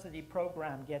that subsidy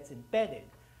program gets embedded,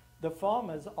 the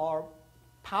farmers are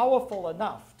powerful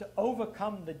enough to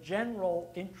overcome the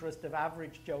general interest of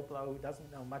average Joe Blow who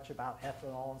doesn't know much about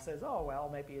ethanol and says, oh, well,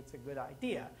 maybe it's a good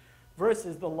idea,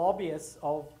 versus the lobbyists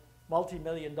of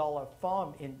multi-million-dollar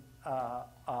farm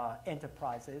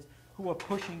enterprises who are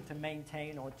pushing to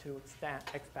maintain or to expand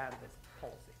this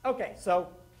policy. Okay, so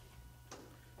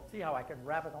see how I can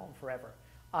rabbit on forever.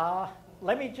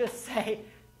 Let me just say,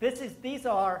 there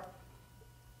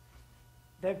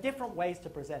are different ways to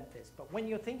present this, but when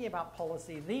you're thinking about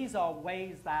policy, these are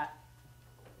ways that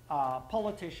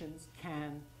politicians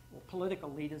can, or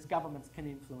political leaders, governments can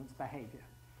influence behavior.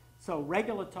 So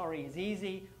regulatory is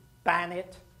easy, ban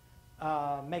it,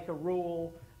 make a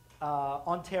rule.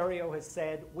 Ontario has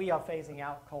said, we are phasing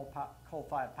out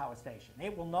coal-fired power station.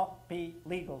 It will not be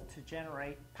legal to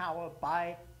generate power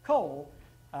by coal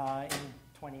in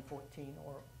 2014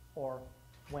 or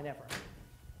whenever.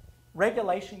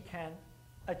 Regulation can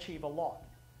achieve a lot.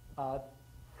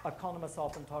 Economists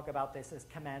often talk about this as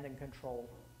command and control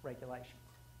regulation.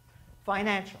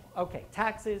 Financial, okay,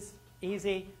 taxes,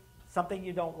 easy. Something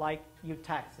you don't like, you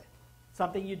tax it.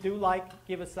 Something you do like,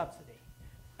 give a subsidy.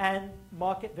 And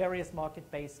various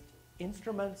market-based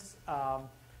instruments,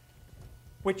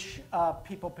 which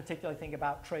people particularly think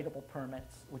about tradable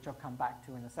permits, which I'll come back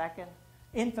to in a second.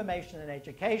 Information and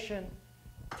education,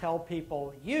 tell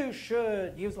people you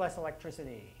should use less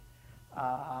electricity.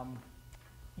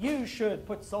 You should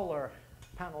put solar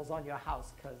panels on your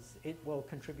house because it will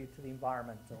contribute to the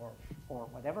environment or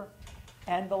whatever.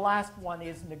 And the last one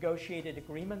is negotiated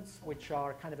agreements, which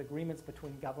are kind of agreements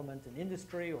between government and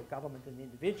industry or government and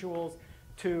individuals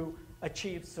to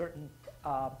achieve certain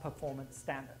performance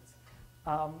standards.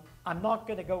 I'm not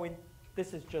going to go in,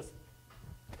 this is just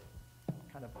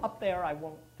kind of up there, I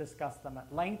won't discuss them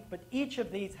at length, but each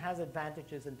of these has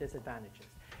advantages and disadvantages.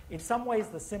 In some ways,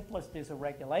 the simplest is a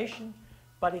regulation,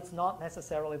 but it's not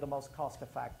necessarily the most cost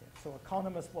effective. So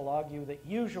economists will argue that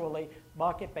usually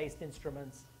market-based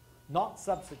instruments, not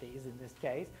subsidies in this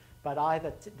case, but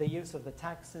either the use of the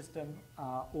tax system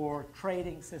or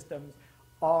trading systems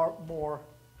are more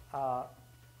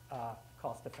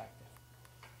cost effective.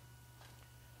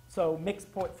 So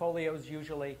mixed portfolios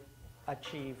usually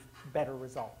achieve better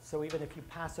results. So even if you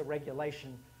pass a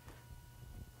regulation,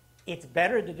 it's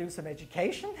better to do some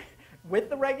education with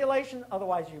the regulation,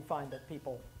 otherwise you find that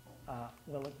people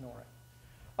will ignore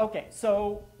it. Okay,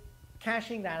 so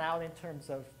cashing that out in terms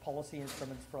of policy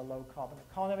instruments for a low carbon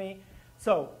economy.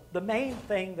 So the main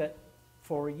thing that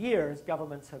for years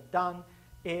governments have done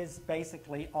is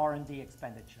basically R&D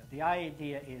expenditure. The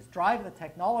idea is drive the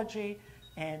technology,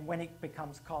 and when it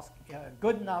becomes cost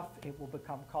good enough, it will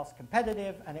become cost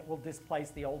competitive, and it will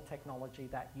displace the old technology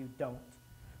that you don't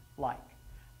like.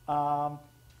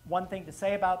 One thing to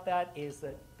say about that is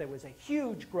that there was a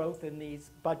huge growth in these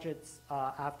budgets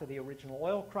after the original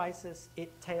oil crisis.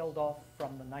 It tailed off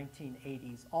from the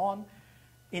 1980s on.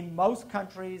 In most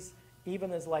countries,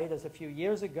 even as late as a few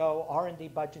years ago, R&D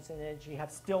budgets in energy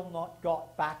have still not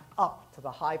got back up to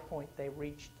the high point they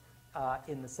reached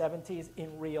in the 70s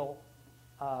in real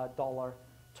dollar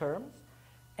terms.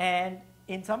 And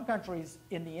in some countries,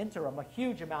 in the interim, a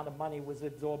huge amount of money was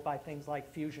absorbed by things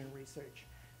like fusion research,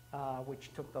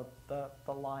 which took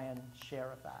the lion's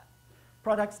share of that.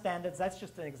 Product standards, that's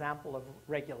just an example of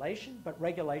regulation, but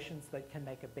regulations that can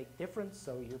make a big difference.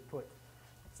 So you put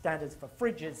standards for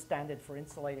fridges, standards for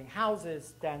insulating houses,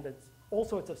 standards, all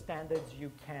sorts of standards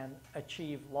you can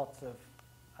achieve lots of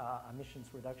emissions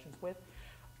reductions with.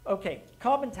 Okay,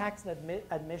 carbon tax and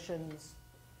emissions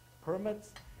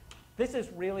permits. This is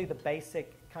really the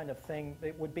basic kind of thing.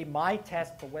 It would be my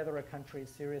test for whether a country is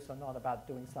serious or not about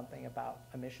doing something about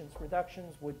emissions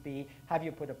reductions would be, have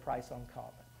you put a price on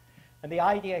carbon? And the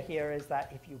idea here is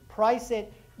that if you price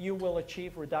it, you will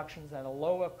achieve reductions at a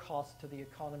lower cost to the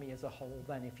economy as a whole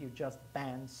than if you just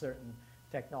ban certain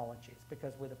technologies.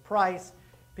 Because with a price,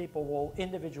 people will,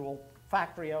 individual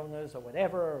factory owners or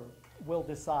whatever, will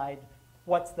decide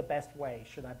what's the best way.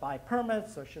 Should I buy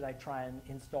permits, or should I try and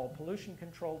install pollution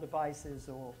control devices,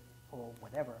 or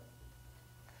whatever.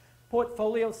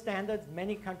 Portfolio standards,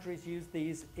 many countries used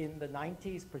these in the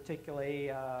 90s, particularly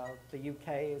the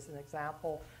UK is an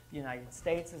example, the United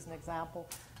States is an example.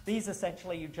 These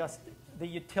essentially, the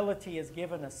utility is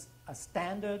given a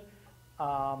standard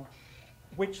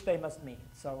which they must meet.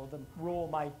 So the rule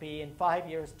might be in 5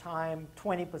 years' time,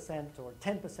 20% or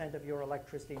 10% of your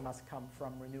electricity must come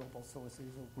from renewable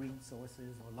sources or green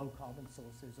sources or low carbon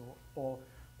sources or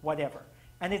whatever.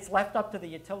 And it's left up to the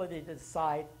utility to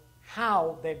decide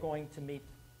how they're going to meet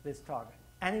this target.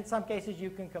 And in some cases, you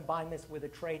can combine this with a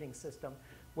trading system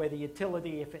where the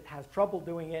utility, if it has trouble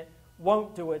doing it,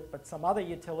 won't do it, but some other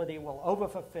utility will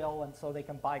overfulfill, and so they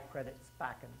can buy credits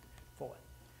back and forth.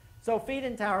 So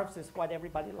feed-in tariffs is what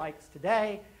everybody likes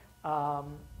today.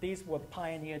 These were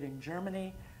pioneered in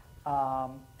Germany,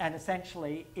 and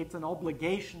essentially it's an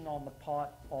obligation on the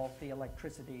part of the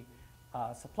electricity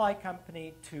supply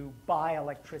company to buy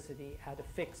electricity at a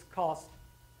fixed cost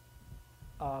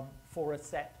for a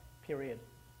set period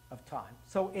of time.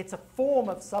 So it's a form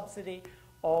of subsidy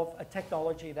of a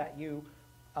technology that you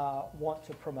want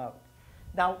to promote.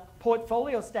 Now,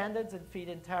 portfolio standards and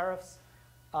feed-in tariffs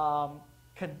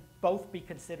can both be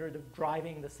considered of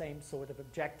driving the same sort of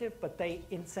objective, but they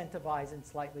incentivize in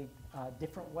slightly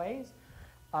different ways.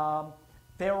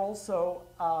 There are also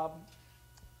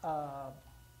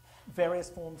various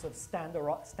forms of standard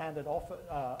offer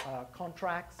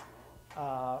contracts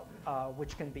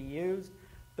which can be used.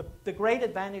 The great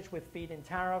advantage with feed-in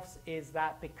tariffs is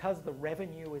that because the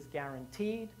revenue is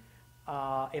guaranteed,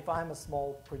 if I'm a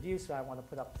small producer, I want to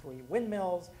put up 3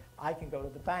 windmills, I can go to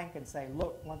the bank and say,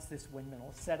 look, once this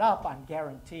windmill is set up, I'm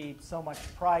guaranteed so much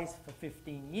price for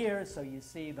 15 years, so you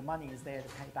see the money is there to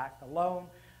pay back the loan,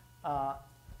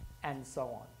 and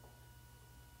so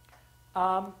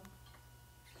on.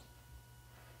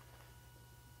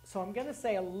 So I'm going to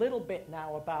say a little bit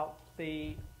now about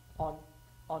the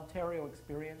Ontario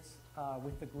experience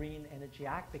with the Green Energy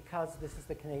Act, because this is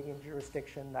the Canadian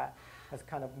jurisdiction that has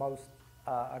kind of most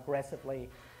aggressively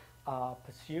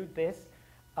pursued this.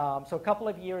 So a couple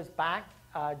of years back,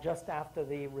 just after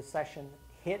the recession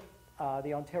hit,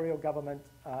 the Ontario government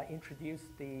introduced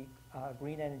the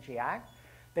Green Energy Act.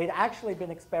 They'd actually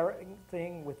been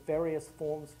experimenting with various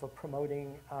forms for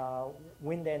promoting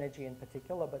wind energy in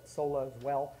particular, but solar as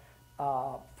well,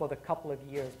 for the couple of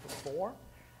years before.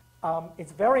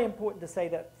 It's very important to say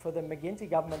that for the McGuinty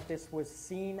government, this was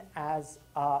seen as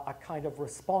a kind of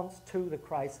response to the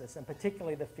crisis, and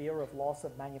particularly the fear of loss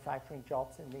of manufacturing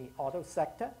jobs in the auto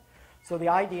sector. So the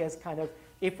idea is kind of,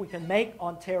 if we can make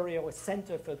Ontario a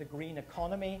center for the green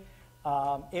economy,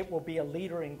 it will be a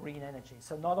leader in green energy.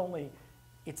 So not only,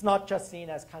 it's not just seen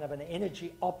as kind of an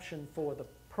energy option for the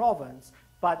province,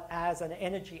 but as an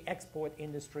energy export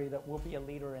industry that will be a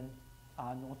leader in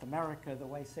North America, the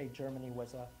way, say, Germany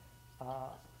was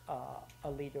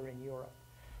a leader in Europe.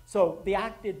 So the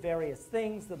Act did various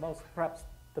things. The most, perhaps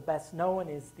the best known,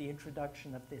 is the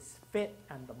introduction of this FIT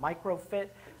and the microfit.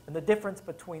 And the difference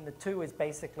between the two is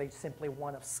basically simply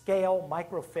one of scale.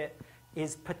 Microfit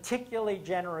is particularly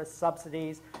generous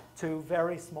subsidies to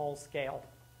very small scale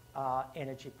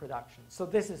energy production. So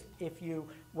this is if you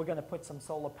were going to put some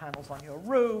solar panels on your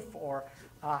roof or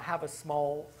have a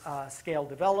small scale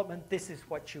development, this is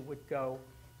what you would go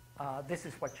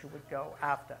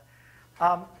after.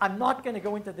 I'm not going to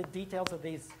go into the details of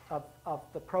these of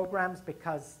the programs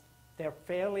because they're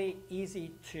fairly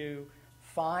easy to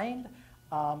find.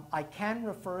 I can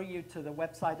refer you to the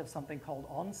website of something called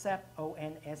ONSEP,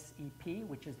 O-N-S-E-P,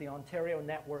 which is the Ontario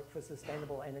Network for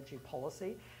Sustainable Energy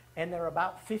Policy. And there are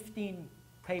about 15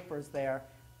 papers there.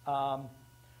 I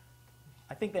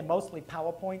think they're mostly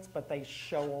PowerPoints, but they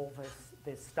show all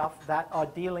this stuff that are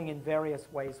dealing in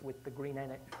various ways with the Green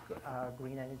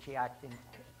Energy Act in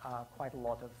quite a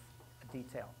lot of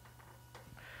detail.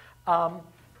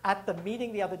 At the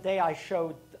meeting the other day, I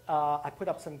put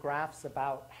up some graphs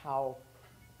about how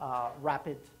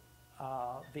rapid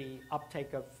the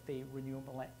uptake of the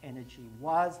renewable energy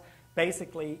was.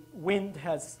 Basically, wind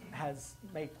has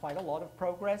made quite a lot of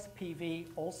progress. PV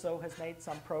also has made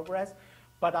some progress.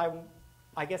 But I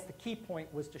guess the key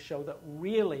point was to show that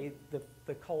really the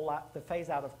phase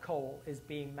out of coal is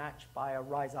being matched by a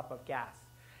rise up of gas.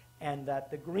 And that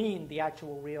the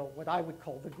actual real, what I would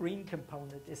call the green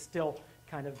component, is still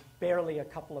kind of barely a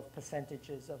couple of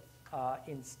percentages of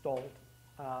installed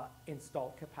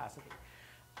capacity.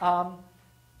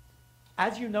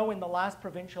 As you know, in the last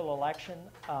provincial election,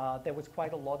 there was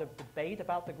quite a lot of debate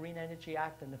about the Green Energy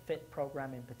Act and the FIT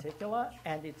program in particular.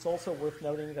 And it's also worth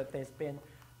noting that there's been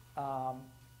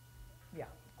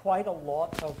quite a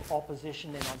lot of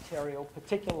opposition in Ontario,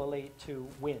 particularly to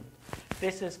wind.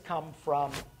 This has come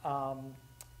from, I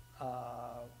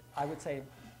would say,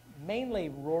 mainly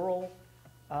rural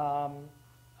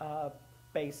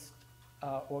based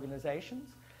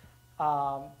organizations.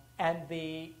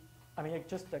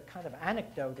 Just a kind of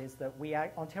anecdote is that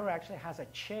Ontario actually has a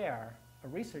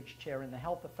research chair in the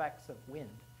health effects of wind,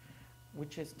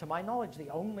 which is, to my knowledge, the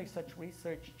only such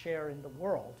research chair in the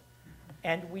world.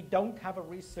 And we don't have a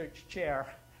research chair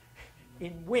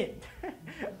in wind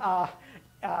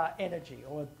energy,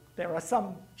 or there are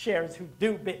some chairs who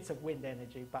do bits of wind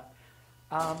energy. But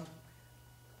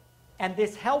and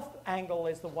this health angle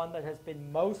is the one that has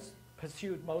been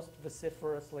pursued most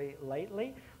vociferously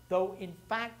lately, though in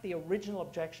fact the original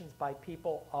objections by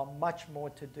people are much more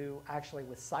to do actually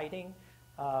with sighting,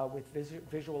 with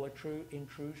visual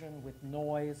intrusion, with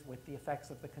noise, with the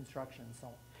effects of the construction and so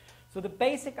on. So the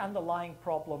basic underlying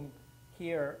problem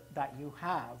here that you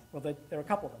have, well, there are a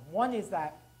couple of them. One is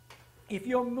that if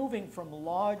you're moving from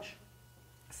large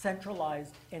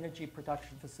centralized energy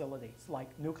production facilities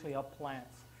like nuclear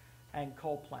plants and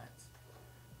coal plants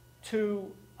to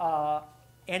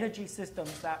energy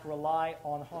systems that rely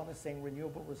on harnessing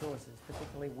renewable resources,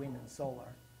 particularly wind and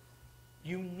solar,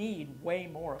 you need way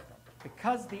more of them.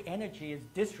 Because the energy is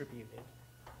distributed,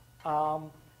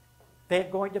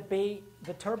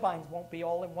 the turbines won't be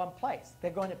all in one place. They're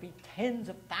going to be tens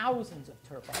of thousands of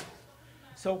turbines.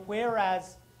 So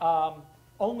whereas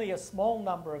only a small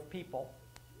number of people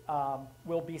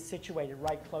will be situated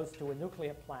right close to a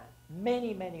nuclear plant,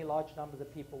 many, many large numbers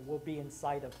of people will be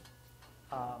inside of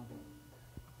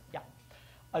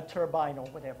a turbine or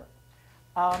whatever.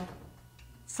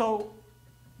 So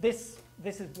this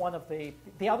is one of the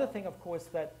other thing, of course,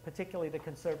 that particularly the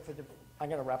conservative, I'm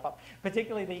going to wrap up,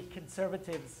 particularly the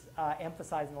conservatives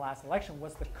emphasized in the last election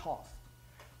was the cost.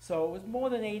 So it was more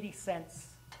than 80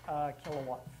 cents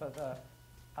kilowatt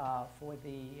for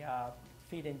the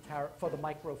feed-in tariff, for the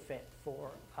microfit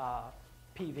for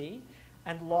PV.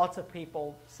 And lots of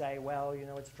people say, well, you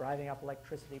know, it's driving up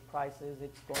electricity prices,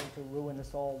 it's going to ruin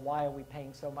us all, why are we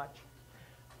paying so much?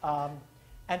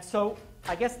 And so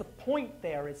I guess the point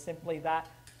there is simply that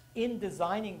in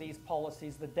designing these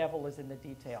policies, the devil is in the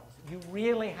details. You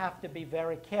really have to be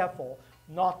very careful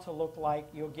not to look like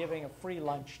you're giving a free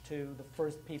lunch to the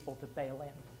first people to bail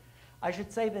in. I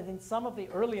should say that in some of the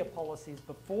earlier policies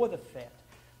before the FIT,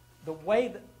 the way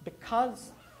that,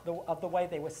 because of the way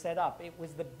they were set up, it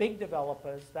was the big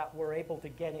developers that were able to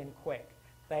get in quick.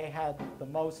 They had the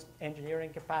most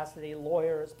engineering capacity,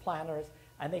 lawyers, planners,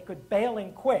 and they could bail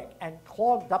in quick and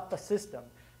clogged up the system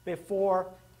before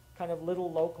kind of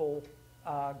little local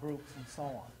groups and so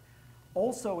on.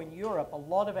 Also in Europe, a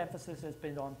lot of emphasis has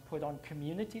been put on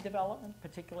community development,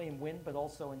 particularly in wind, but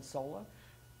also in solar,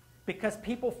 because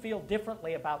people feel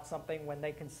differently about something when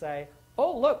they can say,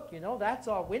 oh, look, you know, that's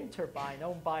our wind turbine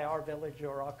owned by our village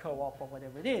or our co-op or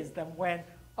whatever it is, than when,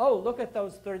 oh, look at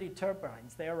those 30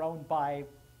 turbines. They're owned by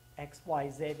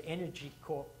XYZ Energy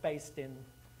Corp based in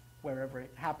wherever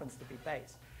it happens to be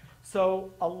based.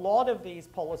 So a lot of these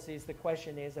policies, the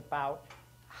question is about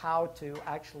how to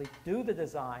actually do the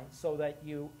design so that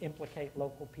you implicate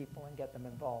local people and get them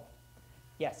involved.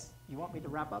 Yes, you want me to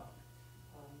wrap up?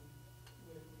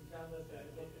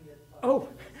 Oh,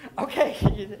 okay.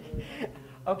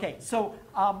 Okay, so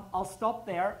I'll stop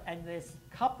there, and there's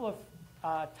a couple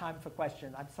of time for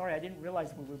questions. I'm sorry, I didn't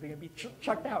realize we were going to be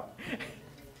chucked out.